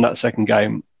on that second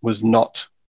game was not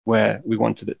where we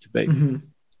wanted it to be. Mm-hmm.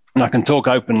 And I can talk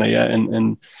openly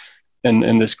in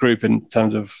this group in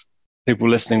terms of people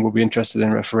listening will be interested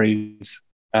in referees.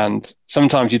 And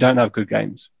sometimes you don't have good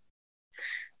games.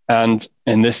 And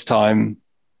in this time,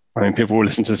 I mean, people will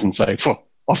listen to this and say,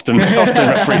 often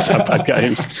referees have bad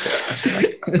games.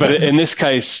 But in this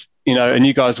case, and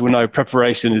you guys will know,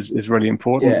 preparation is really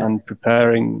important, and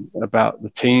preparing about the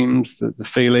teams, the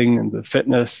feeling and the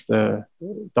fitness, the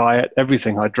diet,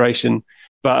 everything, hydration.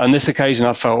 But on this occasion,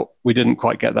 I felt we didn't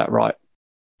quite get that right.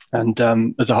 And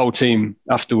as a whole team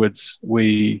afterwards,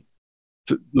 we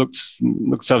looked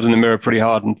ourselves in the mirror pretty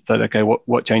hard and said, okay,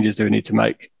 what changes do we need to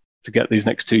make to get these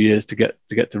next 2 years to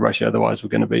get to Russia? Otherwise, we're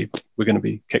going to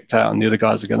be kicked out, and the other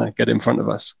guys are going to get in front of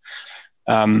us.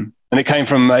 And it came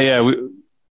from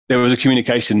there was a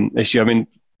communication issue. I mean,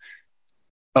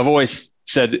 I've always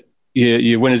said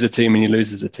you win as a team and you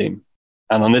lose as a team.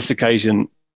 And on this occasion,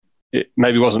 it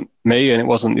maybe wasn't me and it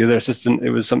wasn't the other assistant. It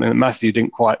was something that Matthew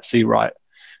didn't quite see right.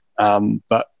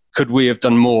 But could we have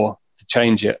done more to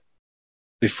change it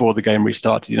before the game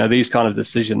restarted? These kind of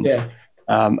decisions. Yeah.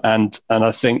 And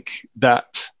I think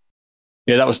that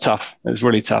was tough. It was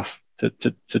really tough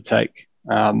to take.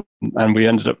 And we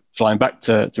ended up flying back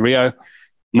to Rio,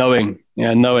 knowing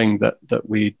that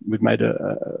we'd made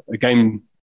a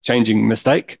game-changing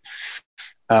mistake,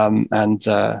 and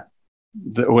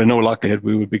in all likelihood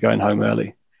we would be going home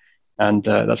early. And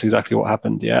that's exactly what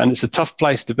happened. Yeah, and it's a tough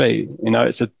place to be.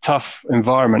 It's a tough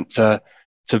environment to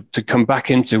come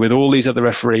back into with all these other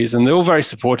referees, and they're all very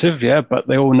supportive. Yeah, but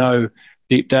they all know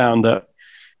deep down that,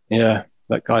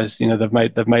 that guys, they've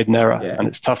made an error, and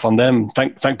it's tough on them.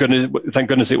 Thank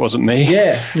goodness it wasn't me.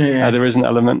 There is an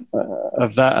element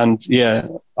of that, and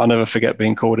I'll never forget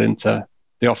being called into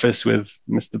the office with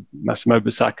Mr. Massimo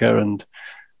Busacca and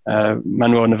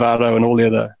Manuel Navarro and all the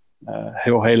other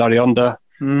Jorge Larionda,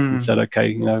 and said,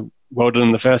 okay, well done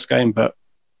in the first game, but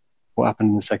what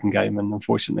happened in the second game? And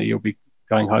unfortunately, you'll be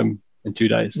going home in 2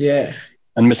 days.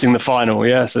 And missing the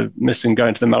final, so missing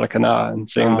going to the Maracanã and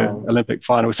seeing the Olympic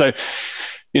final. So,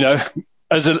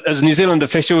 as New Zealand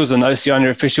officials and Oceania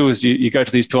officials, you go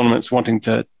to these tournaments wanting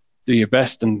to do your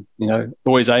best and,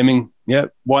 always aiming,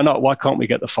 why not? Why can't we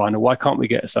get the final? Why can't we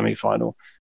get a semi-final?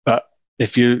 But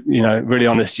if you really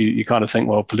honest, you kind of think,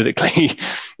 well, politically,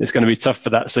 it's going to be tough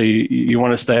for that. So you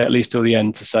want to stay at least till the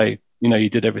end to say, you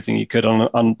did everything you could. And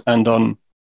on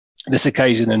this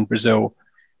occasion in Brazil,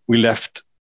 we left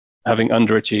having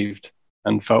underachieved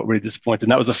and felt really disappointed.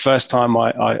 And that was the first time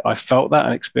I felt that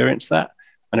and experienced that.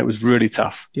 And it was really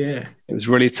tough. It was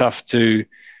really tough to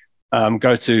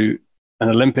go to an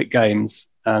Olympic Games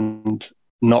and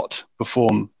not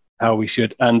perform how we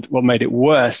should. And what made it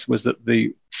worse was that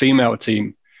the female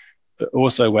team that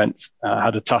also went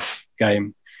had a tough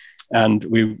game, and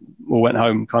we all went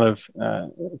home kind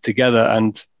of together.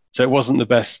 And so it wasn't the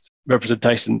best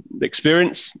representation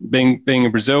experience being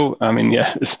in Brazil. I mean,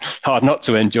 it's hard not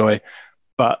to enjoy,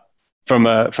 but from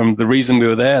the reason we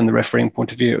were there and the refereeing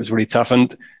point of view, it was really tough.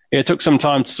 And it took some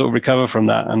time to sort of recover from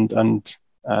that and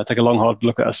take a long, hard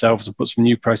look at ourselves and put some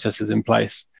new processes in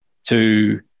place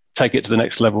to take it to the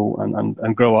next level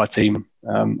and grow our team,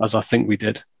 as I think we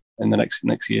did in the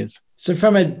next years. So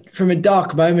from a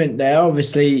dark moment there,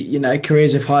 obviously,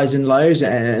 careers of highs and lows,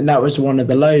 and that was one of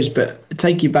the lows. But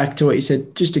take you back to what you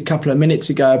said just a couple of minutes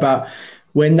ago about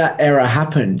when that error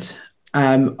happened.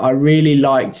 I really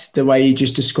liked the way you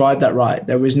just described that. Right,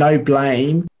 there was no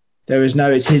blame. There was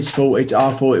no, it's his fault, it's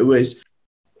our fault. It was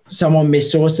someone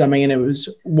missaw something, and it was,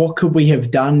 what could we have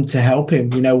done to help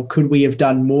him? Could we have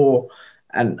done more?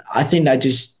 And I think that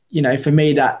just, for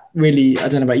me, that really, I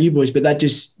don't know about you boys, but that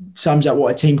just sums up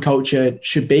what a team culture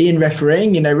should be in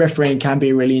refereeing. Refereeing can be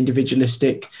a really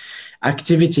individualistic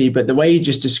activity, but the way you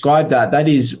just described that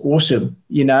is awesome.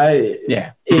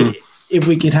 If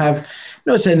we could have,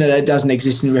 not saying that it doesn't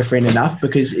exist in refereeing enough,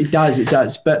 because it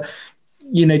does, but,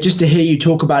 just to hear you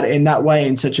talk about it in that way,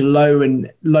 in such a low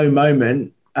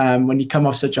moment, when you come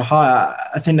off such a high,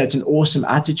 I think that's an awesome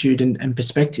attitude and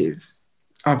perspective.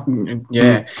 I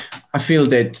feel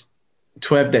that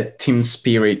to have that team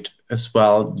spirit as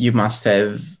well, you must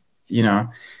have,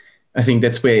 I think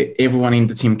that's where everyone in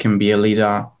the team can be a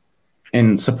leader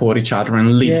and support each other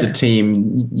and lead the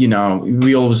team.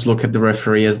 We always look at the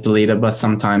referee as the leader, but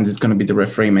sometimes it's going to be the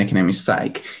referee making a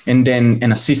mistake. And then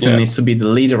an assistant needs to be the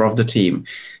leader of the team.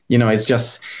 It's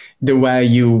just the way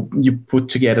you put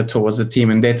together towards the team.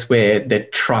 And that's where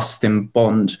that trust and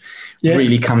bond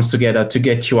really comes together to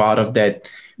get you out of that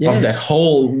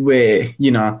hole where,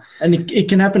 And it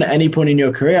can happen at any point in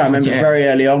your career. I remember very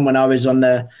early on when I was on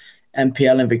the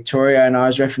MPL in Victoria and I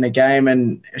was reffing a game,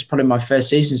 and it was probably my first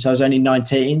season, so I was only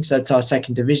 19, so that's our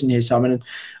second division here, Simon, and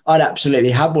I'd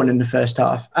absolutely had one in the first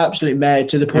half, absolutely mad,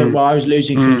 to the point where I was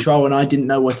losing control and I didn't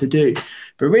know what to do.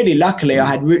 But really, luckily, I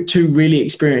had two really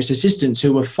experienced assistants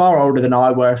who were far older than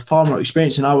I were, far more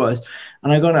experienced than I was,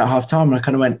 and I got at half time and I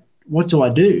kind of went, what do I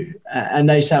do? And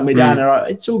they sat me down and they're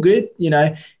like, it's all good,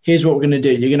 here's what we're going to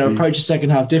do. You're going to approach the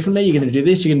second half differently, you're going to do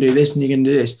this, you're going to do this, and you're going to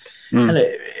do this. And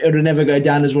it would never go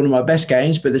down as one of my best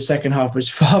games, but the second half was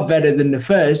far better than the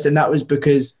first. And that was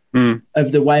because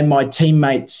of the way my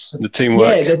teammates, the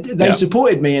teamwork, they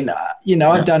supported me. And,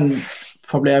 I've done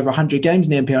probably over 100 games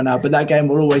in the NPL now, but that game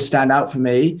will always stand out for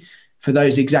me for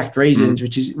those exact reasons,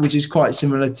 which is quite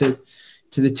similar to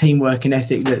the teamwork and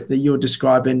ethic that you're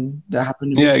describing that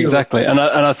happened. Yeah, exactly. And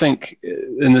I think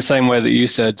in the same way that you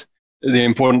said, the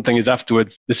important thing is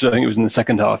afterwards, I think it was in the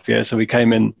second half. So we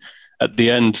came in at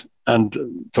the end and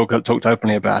talked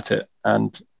openly about it,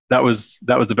 and that was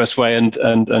the best way,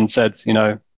 and said,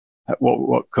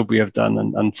 what could we have done,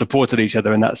 and supported each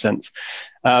other in that sense.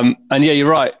 And you're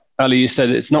right, Ali, you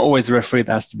said it's not always the referee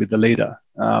that has to be the leader,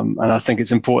 and I think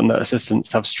it's important that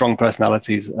assistants have strong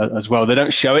personalities as well. They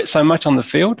don't show it so much on the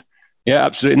field.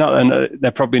 Absolutely not, and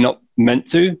they're probably not meant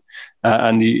to.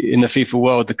 And in the FIFA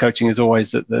world, the coaching is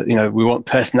always that we want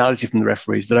personality from the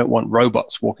referees. They don't want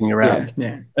robots walking around.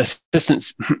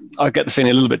 Assistants, I get the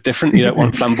feeling a little bit different. You don't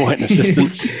want flamboyant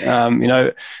assistants.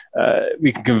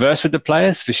 We can converse with the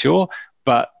players for sure,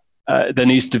 but there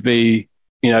needs to be,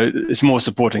 it's more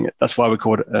supporting it. That's why we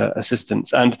call it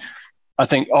assistants. And I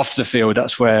think off the field,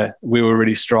 that's where we were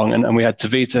really strong. And we had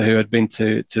Tavita, who had been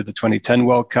to the 2010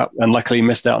 World Cup and luckily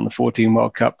missed out on the 14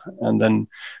 World Cup. And then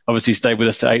obviously stayed with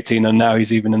us to 18. And now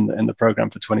he's even in the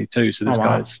program for 22. So this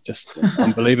guy is just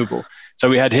unbelievable. So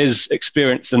we had his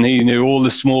experience and he knew all the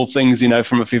small things, you know,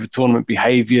 from a FIFA tournament,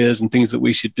 behaviors and things that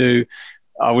we should do.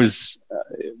 I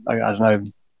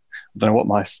don't know what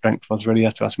my strength was really. I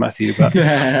have to ask Matthew. But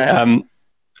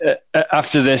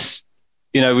after this,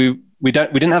 you know, we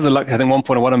didn't have the luck. I think one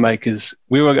point I want to make is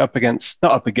we were up against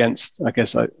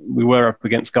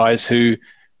guys who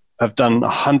have done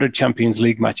 100 Champions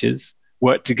League matches,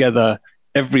 worked together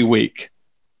every week,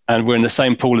 and we're in the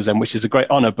same pool as them, which is a great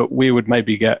honor. But we would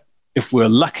maybe get, if we're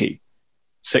lucky,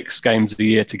 6 games a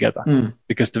year together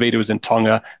because Davida was in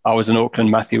Tonga, I was in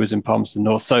Auckland, Matthew was in Palmerston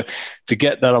North. So to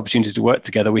get that opportunity to work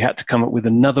together, we had to come up with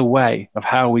another way of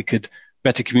how we could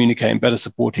better communicate and better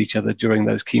support each other during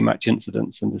those key match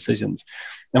incidents and decisions.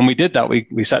 And we did that.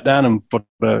 We sat down and put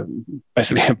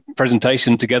basically a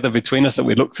presentation together between us that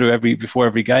we looked through before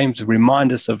every game to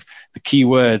remind us of the key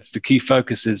words, the key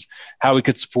focuses, how we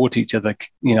could support each other,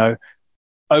 you know,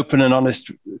 open and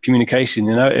honest communication.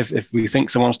 You know, if we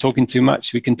think someone's talking too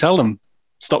much, we can tell them,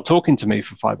 stop talking to me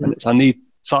for 5 minutes. I need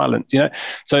silence, you know.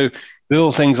 So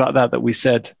little things like that we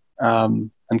said,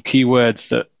 and key words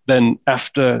that then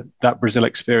after that Brazil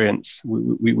experience,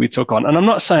 we took on. And I'm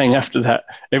not saying after that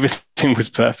everything was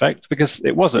perfect, because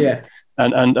it wasn't. Yeah.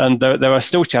 And there are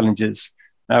still challenges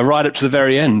right up to the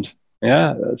very end.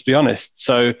 Yeah, let's be honest.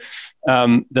 So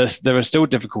there are still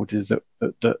difficulties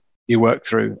that you work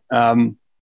through.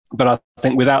 But I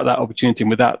think without that opportunity and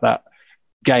without that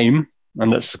game,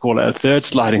 and let's call it a third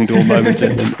sliding door moment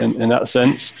in that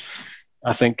sense,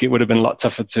 I think it would have been a lot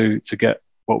tougher to get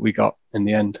what we got in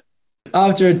the end.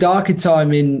 After a darker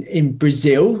time in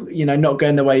Brazil, you know, not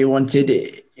going the way you wanted,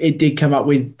 it did come up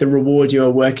with the reward you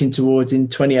were working towards in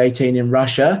 2018 in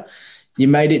Russia. You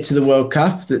made it to the World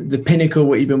Cup, the pinnacle,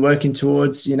 what you've been working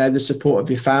towards, you know, the support of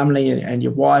your family and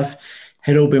your wife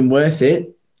had all been worth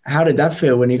it. How did that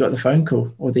feel when you got the phone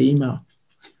call or the email?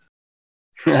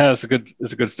 Yeah, it's a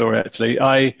good story, actually.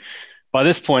 By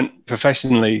this point,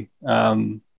 professionally,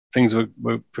 things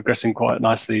were progressing quite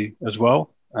nicely as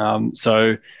well.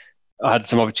 So I had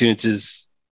some opportunities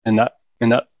in that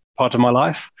part of my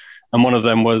life, and one of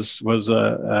them was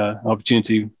an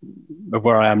opportunity of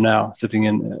where I am now, sitting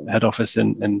in head office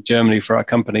in Germany for our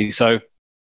company. So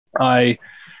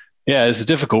it's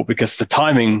difficult because the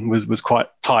timing was quite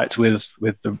tight with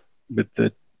the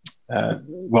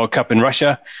World Cup in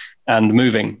Russia and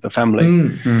moving the family.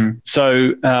 Mm-hmm.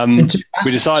 So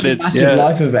we decided massive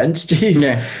life events. Jeez.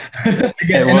 Yeah.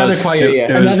 Again, another quiet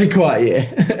year.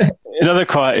 Another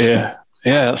quiet year.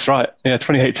 Yeah, that's right. Yeah,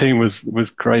 2018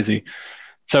 was crazy.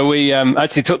 So we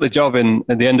actually took the job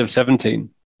at the end of 17,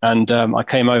 and I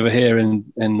came over here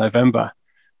in November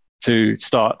to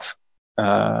start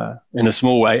in a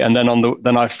small way, and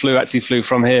then I flew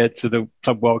from here to the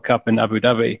Club World Cup in Abu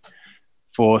Dhabi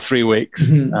for 3 weeks.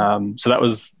 Mm-hmm. So that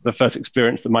was the first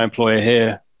experience that my employer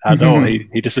here had.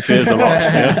 Mm-hmm. He disappears a lot.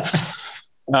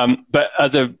 Yeah. But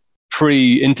as a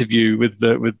pre-interview with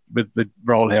the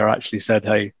role here, I actually said,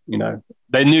 hey, you know,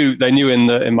 they knew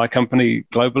in my company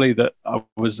globally that I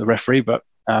was a referee, but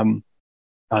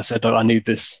I said, I need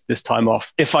this time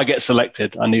off. If I get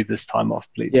selected, I need this time off,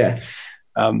 please. Yeah.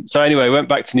 So anyway, went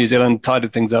back to New Zealand,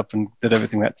 tidied things up and did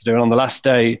everything we had to do. And on the last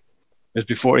day, it was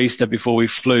before Easter, before we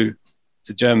flew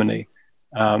to Germany,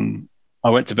 I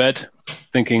went to bed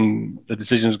thinking the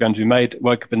decision was going to be made.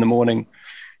 Woke up in the morning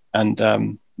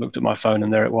and looked at my phone,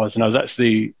 and there it was. And I was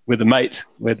actually with a mate.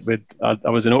 I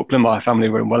was in Auckland. My family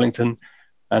were in Wellington,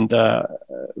 and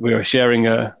we were sharing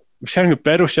a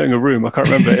bed or sharing a room. I can't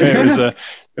remember.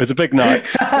 It was a big night.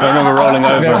 I remember rolling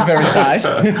over. Very tight.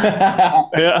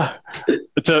 Yeah.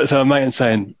 To a mate and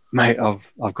saying, "Mate,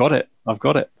 I've got it.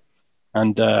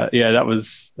 And that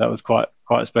was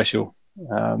quite special.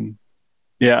 And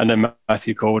then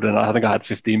Matthew called, and I think I had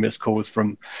 15 missed calls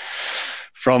from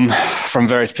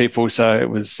various people. So it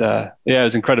was it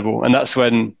was incredible. And that's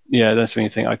when you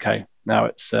think, okay, now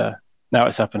it's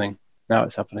happening.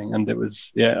 And it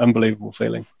was unbelievable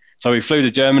feeling. So we flew to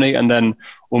Germany, and then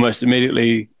almost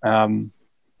immediately had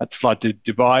to fly to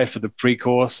Dubai for the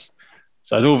pre-course.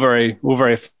 So it was all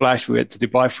very flash. We went to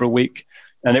Dubai for a week,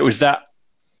 and it was that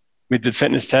we did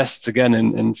fitness tests again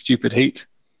in stupid heat.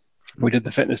 We did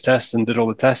the fitness tests and did all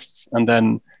the tests, and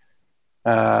then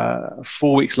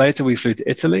 4 weeks later we flew to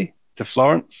Italy, to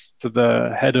Florence, to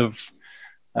the head of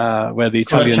where the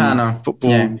Italian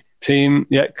football team.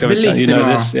 Yeah, you know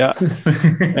this.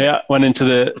 Yeah, went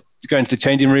going to the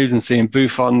changing rooms and seeing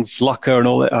Buffon's locker and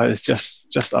all that. It's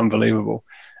just unbelievable.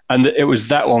 And it was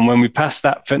that one, when we passed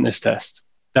that fitness test,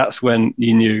 that's when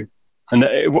you knew. And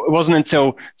it wasn't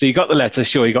until, so you got the letter,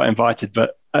 sure, you got invited,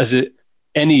 but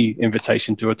any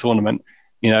invitation to a tournament,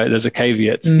 there's a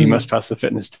caveat. You must pass the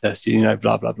fitness test,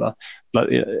 blah, blah, blah,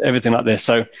 everything like this.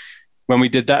 So when we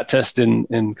did that test in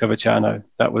Coverciano,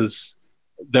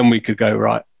 then we could go,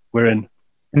 right, we're in.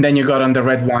 And then you got on the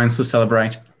red wines to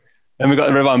celebrate. Then we got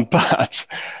the red wine, but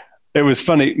it was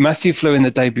funny. Matthew flew in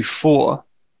the day before,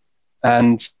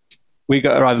 and we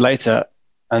arrived later,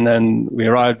 and then we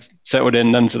arrived, settled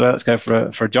in, and said, let's go for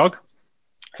a jog.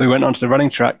 So we went onto the running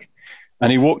track,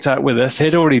 and he walked out with us.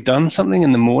 He'd already done something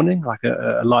in the morning, like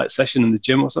a light session in the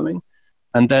gym or something,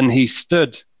 and then he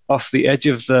stood off the edge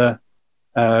of the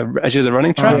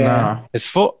running track. His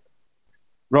foot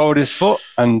rolled his foot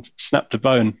and snapped a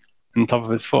bone on top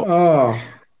of his foot.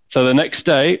 So the next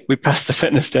day we passed the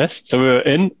fitness test, so we were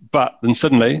in, but then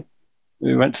suddenly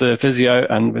we went to the physio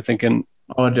and we're thinking,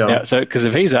 so because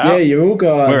if he's out, you're all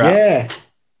gone. We're out.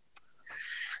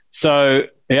 So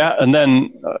and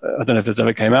then I don't know if this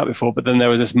ever came out before, but then there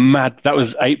was this that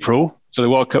was April, so the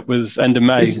World Cup was end of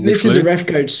May. This is a ref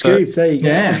coach scoop. There you go.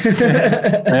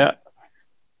 Yeah.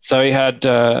 So he had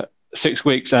 6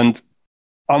 weeks, and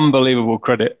unbelievable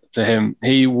credit to him.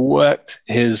 He worked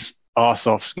his arse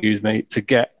off, to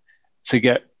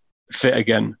get fit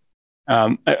again.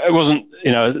 It wasn't,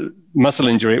 muscle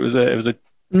injury. It was a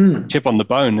chip on the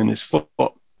bone in his foot,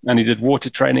 and he did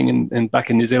water training back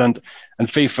in New Zealand. And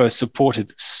FIFA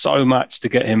supported so much to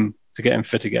get him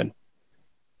fit again.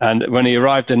 And when he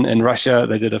arrived in Russia,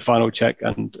 they did a final check,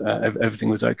 and everything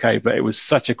was okay. But it was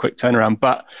such a quick turnaround.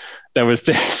 But there was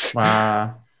this.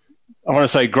 Wow. I want to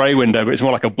say grey window, but it's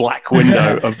more like a black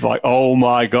window of like, oh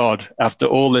my God, after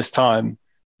all this time,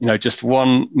 just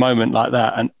one moment like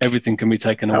that and everything can be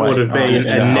taken away. That would have been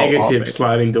a negative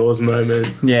sliding doors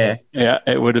moment. Yeah. Yeah,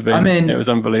 it would have been. I mean, it was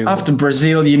unbelievable. After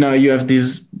Brazil, you have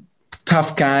this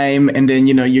tough game, and then,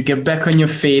 you get back on your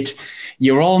feet.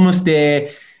 You're almost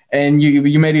there, and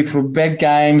you made it through bad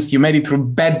games. You made it through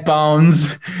bad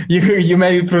bounds. You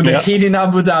made it through the heat in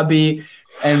Abu Dhabi.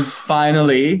 And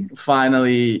finally,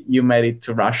 you made it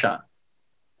to Russia.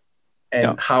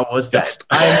 And how was that?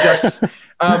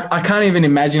 I can't even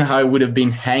imagine how it would have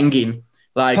been hanging.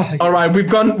 Like, all right, we've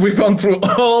gone through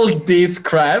all this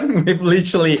crap. We've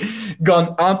literally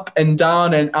gone up and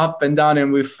down and up and down,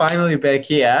 and we're finally back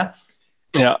here.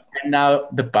 Yeah. And now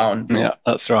the bound. Yeah,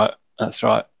 that's right.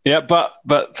 Yeah, but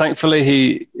thankfully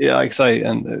he, like I say,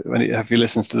 and if he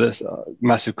listens to this,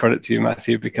 massive credit to you,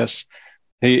 Matthew, because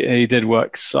he did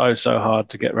work so hard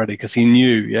to get ready, because he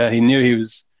knew he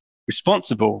was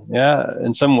responsible. Yeah,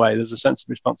 in some way, there's a sense of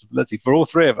responsibility for all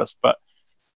three of us. But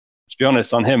to be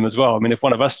honest, on him as well. I mean, if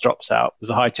one of us drops out,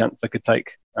 there's a high chance they could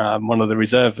take one of the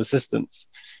reserve assistants.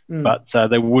 But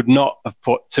they would not have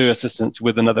put two assistants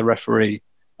with another referee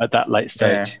at that late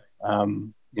stage.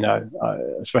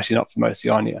 Especially not for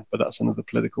Oceania, but that's another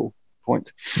political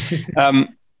point.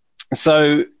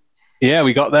 So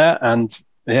we got there, and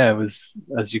it was,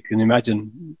 as you can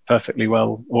imagine, perfectly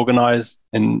well organized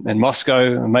in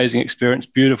Moscow. Amazing experience,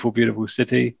 beautiful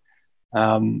city.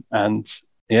 It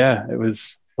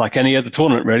was like any other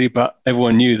tournament really, but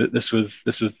everyone knew that this was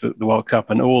the World Cup,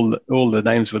 and all the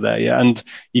names were there. Yeah. And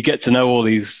you get to know all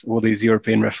these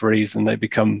European referees, and they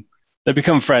become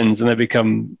friends, and they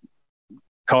become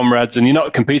comrades, and you're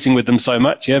not competing with them so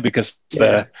much, because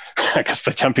they're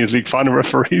Champions League final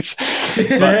referees,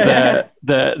 but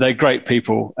they're great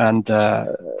people, and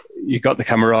you got the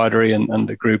camaraderie and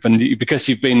the group, and because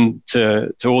you've been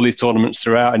to all these tournaments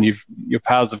throughout, and your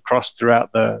paths have crossed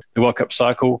throughout the World Cup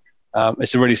cycle.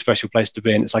 It's a really special place to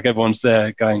be, and it's like everyone's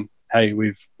there going, "Hey,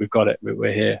 we've got it,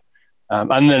 we're here."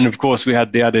 And then of course we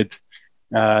had the added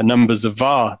numbers of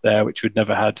VAR there, which we'd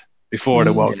never had before at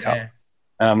a World Cup.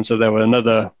 So there were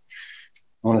another,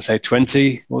 I want to say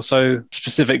 20 or so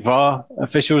specific VAR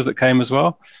officials that came as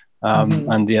well.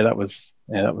 And that was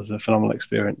a phenomenal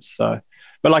experience. So,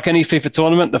 but like any FIFA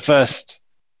tournament, the first,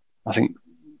 I think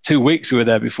 2 weeks we were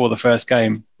there before the first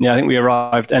game. I think we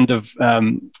arrived end of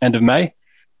May,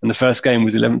 and the first game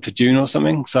was 11th of June or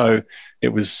something. So it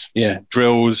was,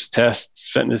 drills, tests,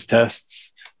 fitness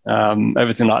tests,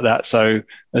 everything like that. So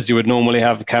as you would normally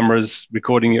have cameras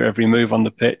recording your every move on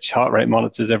the pitch, heart rate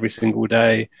monitors every single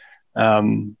day,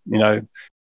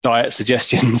 diet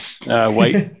suggestions,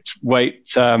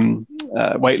 weight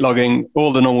logging,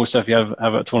 all the normal stuff you have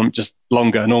at a tournament, just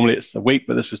longer. Normally it's a week,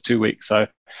 but this was 2 weeks. So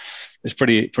it's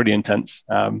pretty intense.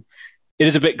 It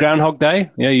is a bit Groundhog Day.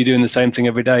 You're doing the same thing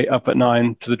every day, up at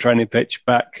 9 to the training pitch,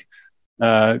 back,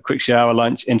 quick shower,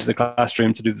 lunch, into the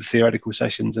classroom to do the theoretical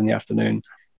sessions in the afternoon.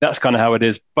 That's kind of how it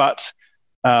is. But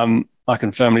I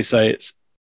can firmly say it's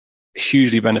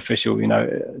hugely beneficial,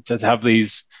 to have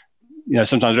these.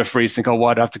 Sometimes referees think, oh,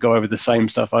 why do I have to go over the same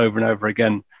stuff over and over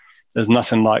again? There's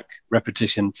nothing like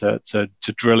repetition to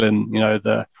drill in,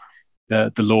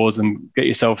 the laws and get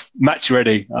yourself match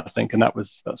ready, I think. And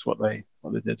that's what they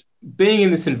did. Being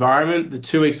in this environment, the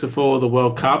 2 weeks before the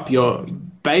World Cup, you're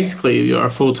a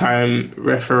full-time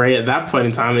referee at that point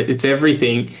in time. It's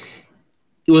everything.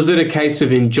 Was it a case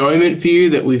of enjoyment for you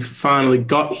that we've finally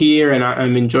got here and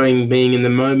I'm enjoying being in the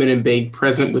moment and being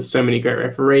present with so many great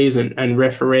referees and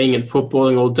refereeing and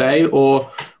footballing all day? Or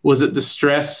was it the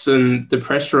stress and the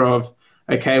pressure of,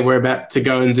 okay, we're about to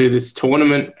go and do this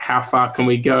tournament. How far can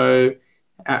we go?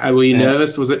 Were you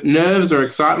nervous? Was it nerves or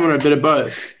excitement or a bit of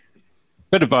both?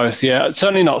 Bit of both, yeah.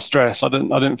 Certainly not stress. I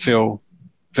didn't feel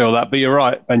that. But you're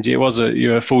right, Benji.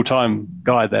 You're a full-time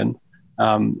guy then.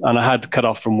 And I had cut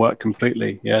off from work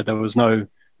completely. Yeah, there was no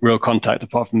real contact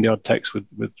apart from the odd text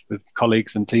with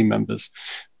colleagues and team members,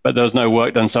 but there was no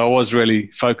work done. So I was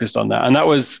really focused on that. And that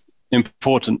was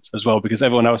important as well because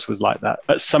everyone else was like that.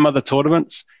 At some other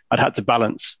tournaments, I'd had to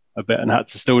balance a bit and had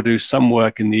to still do some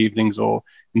work in the evenings or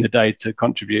in the day to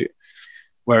contribute.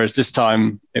 Whereas this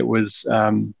time it was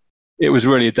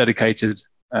really a dedicated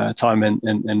time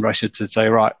in Russia to say,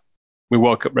 right, we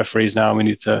World Cup referees now, and we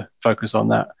need to focus on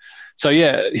that. So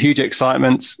yeah, huge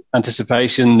excitement,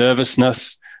 anticipation,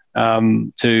 nervousness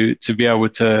to be able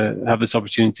to have this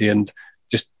opportunity, and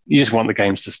you just want the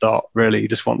games to start. Really, you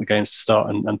just want the games to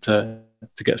start and to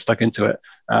get stuck into it.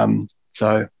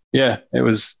 So yeah, it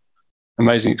was an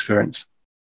amazing experience.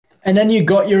 And then you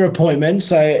got your appointment.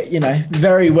 So,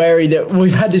 very wary that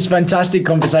we've had this fantastic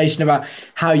conversation about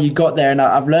how you got there. And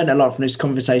I've learned a lot from this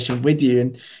conversation with you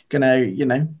and going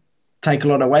to, take a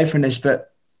lot away from this.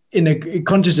 But in a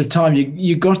conscious of time,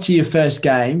 you got to your first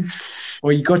game,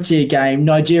 or you got to your game,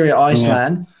 Nigeria,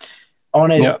 Iceland.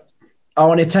 Yeah. I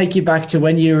want to take you back to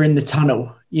when you were in the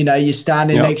tunnel. You're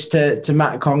standing next to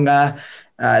Matt Conga,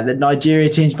 the Nigeria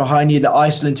team's behind you, the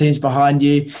Iceland team's behind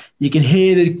you. You can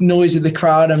hear the noise of the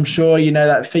crowd. I'm sure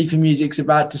that FIFA music's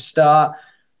about to start.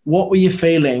 What were you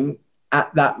feeling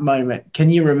at that moment? Can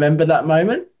you remember that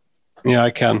moment? Yeah,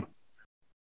 I can.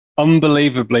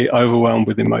 Unbelievably overwhelmed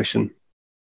with emotion.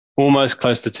 Almost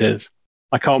close to tears.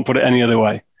 I can't put it any other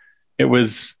way. It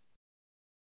was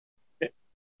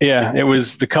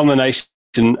the culmination.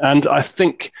 And I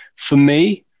think for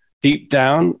me, deep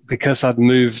down, because I'd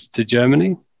moved to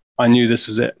Germany, I knew this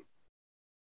was it.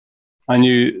 I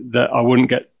knew that I wouldn't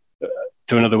get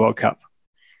to another World Cup.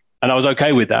 And I was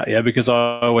okay with that, because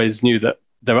I always knew that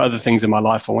there were other things in my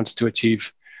life I wanted to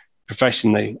achieve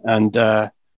professionally. And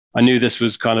I knew this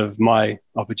was kind of my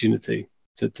opportunity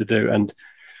to do. And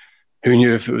who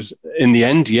knew if it was in the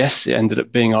end? Yes, it ended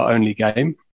up being our only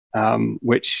game,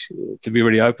 which, to be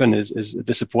really open, is a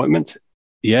disappointment.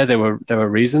 Yeah, there were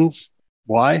reasons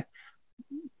why,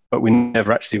 but we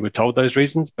never actually were told those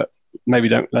reasons. But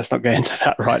let's not get into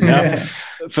that right now.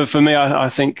 For me, I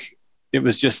think it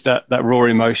was just that raw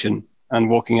emotion and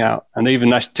walking out, and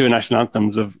even two national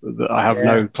anthems that I have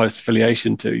no close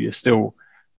affiliation to. You're still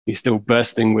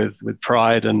bursting with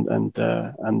pride and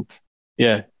that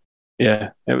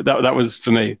was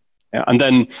for me. Yeah. And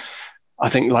then I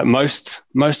think, like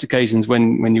most occasions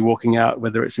when you're walking out,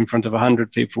 whether it's in front of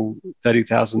 100 people,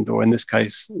 30,000, or in this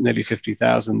case nearly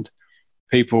 50,000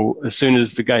 people, as soon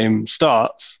as the game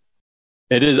starts,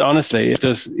 it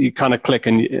does, you kind of click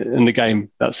and in the game,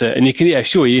 that's it. And you can,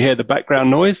 you hear the background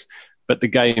noise, but the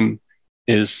game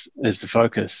is the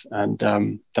focus, and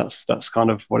that's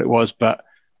kind of what it was. But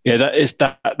yeah, that is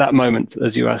that moment,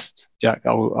 as you asked, Jack,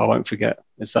 I won't forget.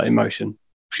 It's that emotion,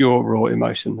 pure raw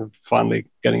emotion of finally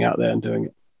getting out there and doing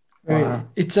it. Wow.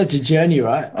 It's such a journey,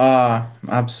 right?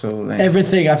 Absolutely.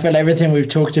 I feel everything we've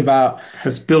talked about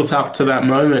has built up to that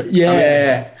moment.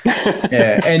 Yeah.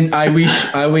 And I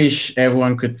wish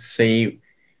everyone could see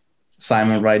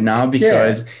Simon right now,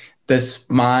 because the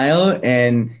smile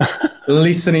and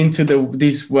listening to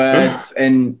these words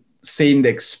and seeing the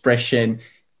expression,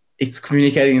 it's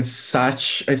communicating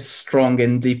such a strong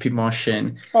and deep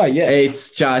emotion. Oh yeah.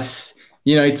 It's just,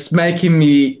 it's making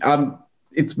me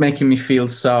feel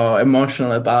so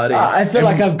emotional about it. I feel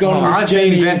like I've gone on this journey.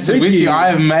 I've invested with you. I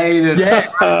have made it.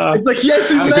 Yeah. It's like, yes,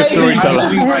 we made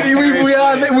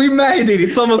it. We made it.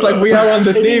 It's almost like we are on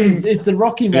the team. It's the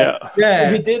Rocky moment.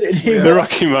 Yeah. We did it. The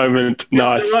Rocky moment.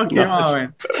 Nice. The Rocky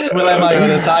moment. Well, am I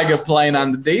the tiger playing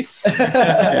under this?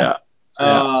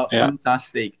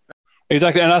 Fantastic.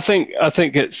 Exactly. And I think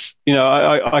it's,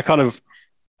 I kind of,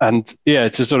 and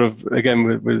to sort of, again,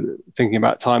 with thinking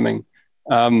about timing,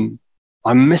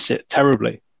 I miss it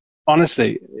terribly.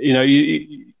 Honestly,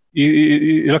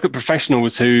 you look at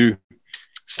professionals who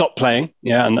stop playing,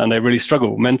 and they really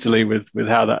struggle mentally with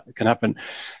how that can happen.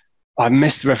 I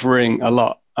missed refereeing a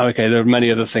lot. Okay, there are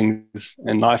many other things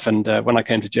in life, and when I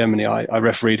came to Germany, I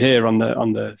refereed here on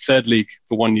the third league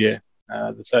for 1 year,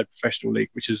 the third professional league,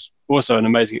 which is also an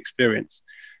amazing experience.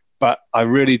 But I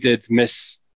really do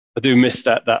miss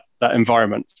that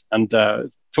environment, and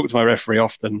talk to my referee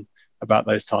often about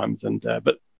those times. And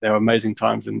but they were amazing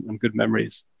times and good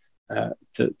memories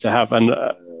to have. And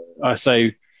I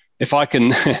say, if I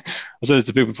can, I said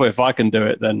to people before, if I can do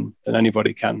it, then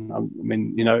anybody can. I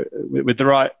mean, with the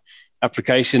right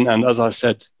application, and as I've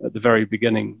said at the very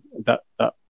beginning, that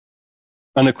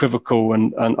unequivocal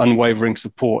and unwavering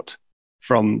support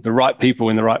from the right people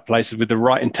in the right places with the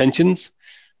right intentions,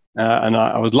 and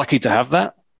I was lucky to have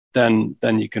that. Then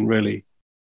you can really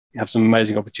have some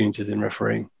amazing opportunities in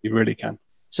refereeing. You really can.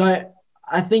 So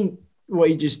I think what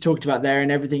you just talked about there,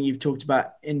 and everything you've talked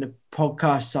about in the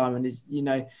podcast, Simon, is,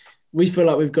 we feel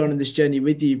like we've gone on this journey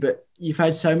with you, but you've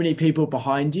had so many people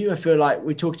behind you. I feel like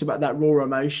we talked about that raw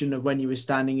emotion of when you were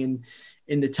standing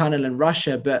in the tunnel in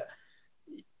Russia, but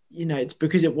it's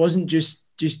because it wasn't just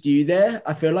you there.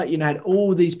 I feel like had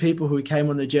all these people who came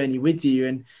on the journey with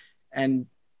you, and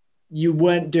you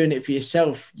weren't doing it for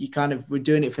yourself. You kind of were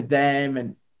doing it for them,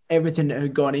 and everything that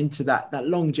had gone into that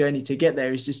long journey to get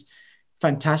there is just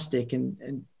fantastic.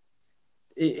 And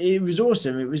it was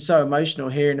awesome. It was so emotional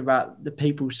hearing about the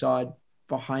people side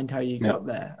behind how you got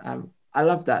there. I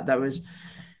love that. That was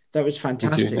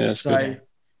fantastic. Yeah, so, good.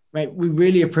 Mate, we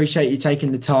really appreciate you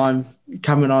taking the time,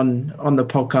 coming on the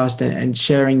podcast and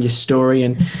sharing your story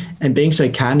and being so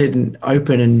candid and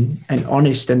open and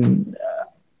honest. And,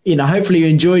 hopefully you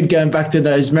enjoyed going back to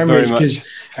those memories, because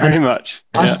very much.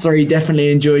 Us three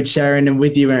definitely enjoyed sharing them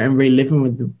with you and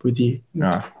reliving with you.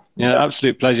 Yeah,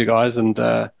 absolute pleasure, guys. And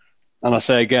I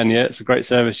say again, it's a great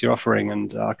service you're offering,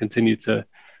 and I continue to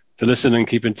listen and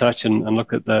keep in touch and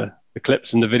look at the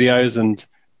clips and the videos. And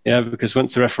because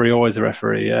once a referee, always a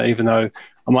referee. Even though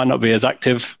I might not be as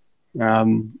active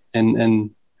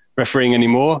in refereeing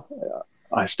anymore,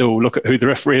 I still look at who the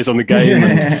referee is on the game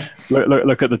and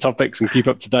look at the topics and keep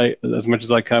up to date as much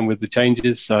as I can with the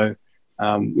changes. So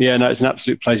it's an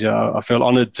absolute pleasure. I feel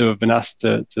honoured to have been asked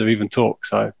to even talk.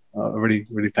 So I really,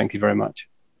 really thank you very much.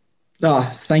 Oh,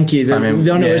 thank you. The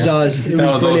honour was ours.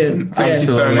 That was awesome. Thank you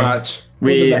so much.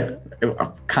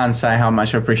 I can't say how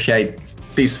much I appreciate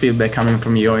this feedback coming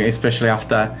from you, especially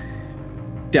after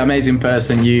the amazing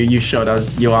person you showed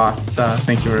us you are. So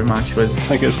thank you very much.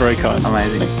 Thank you. It's very kind.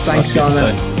 Amazing. Thanks,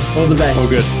 Simon. All the best. All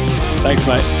good. Thanks,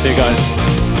 mate. See you guys.